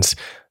questions.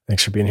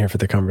 Thanks for being here for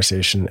the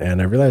conversation.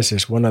 And I realized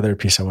there's one other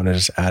piece I want to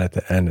just add at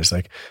the end is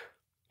like,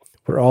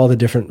 what are all the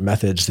different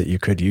methods that you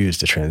could use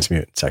to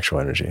transmute sexual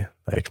energy?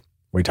 Like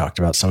we talked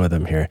about some of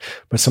them here,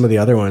 but some of the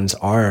other ones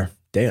are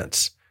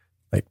dance,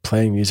 like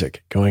playing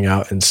music, going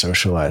out and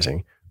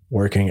socializing,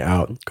 working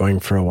out, going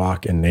for a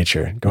walk in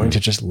nature, going to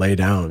just lay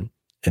down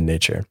in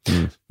nature,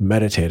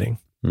 meditating.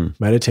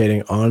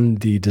 Meditating on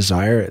the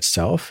desire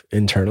itself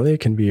internally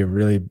can be a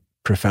really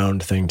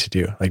profound thing to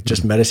do. Like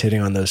just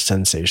meditating on those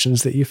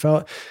sensations that you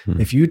felt.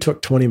 If you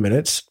took 20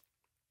 minutes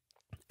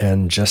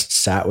and just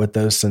sat with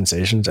those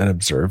sensations and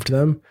observed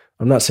them,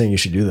 I'm not saying you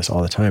should do this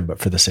all the time, but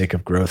for the sake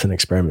of growth and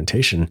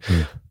experimentation,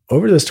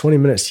 over those 20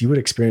 minutes, you would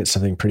experience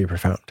something pretty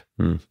profound.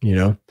 You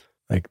know,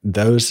 like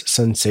those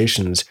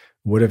sensations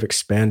would have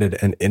expanded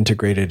and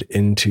integrated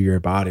into your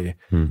body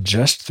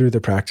just through the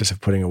practice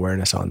of putting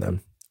awareness on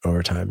them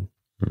over time.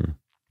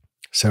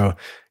 So I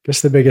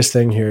guess the biggest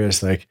thing here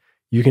is like,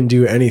 you can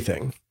do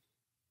anything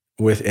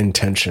with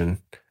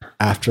intention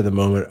after the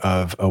moment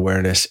of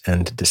awareness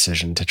and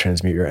decision to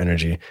transmute your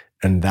energy.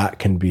 And that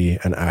can be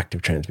an act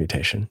of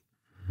transmutation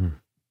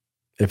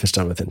if it's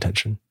done with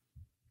intention.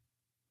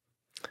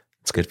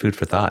 It's good food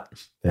for thought.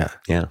 Yeah.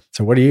 Yeah.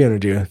 So what are you going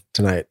to do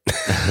tonight?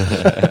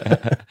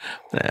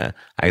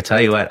 I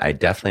tell you what, I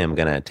definitely am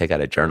going to take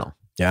out a journal.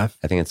 Yeah.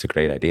 I think it's a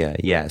great idea.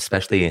 Yeah.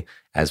 Especially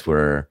as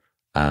we're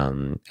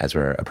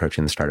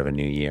approaching the start of a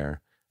new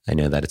year. I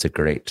know that it's a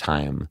great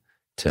time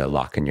to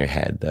lock in your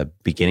head the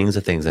beginnings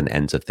of things and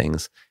ends of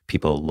things.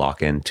 People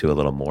lock into a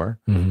little more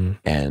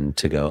and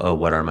to go, oh,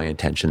 what are my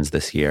intentions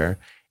this year?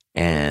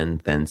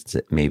 And then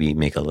maybe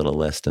make a little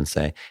list and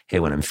say, hey,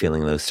 when I'm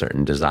feeling those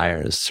certain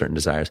desires,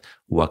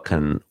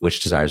 which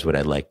desires would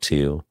I like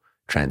to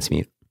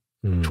transmute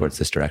towards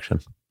this direction?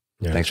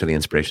 Yeah. Thanks for the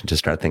inspiration to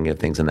start thinking of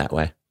things in that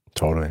way.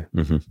 Totally.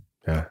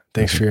 Yeah.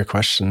 Thanks for your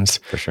questions.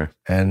 For sure.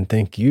 And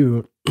thank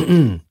you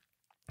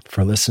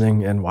for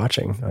listening and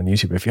watching on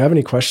YouTube. If you have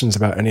any questions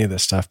about any of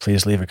this stuff,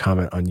 please leave a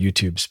comment on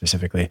YouTube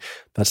specifically.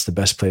 That's the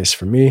best place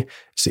for me.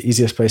 It's the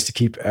easiest place to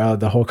keep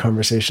the whole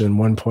conversation in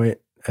one point,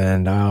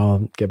 and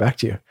I'll get back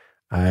to you.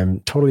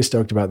 I'm totally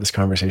stoked about this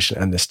conversation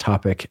and this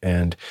topic.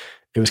 And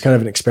it was kind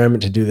of an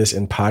experiment to do this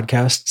in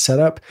podcast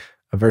setup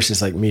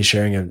versus like me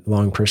sharing a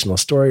long personal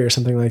story or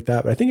something like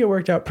that. But I think it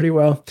worked out pretty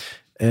well.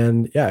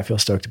 And yeah, I feel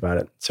stoked about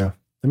it. So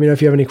let me know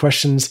if you have any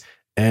questions,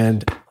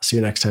 and I'll see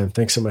you next time.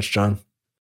 Thanks so much, John.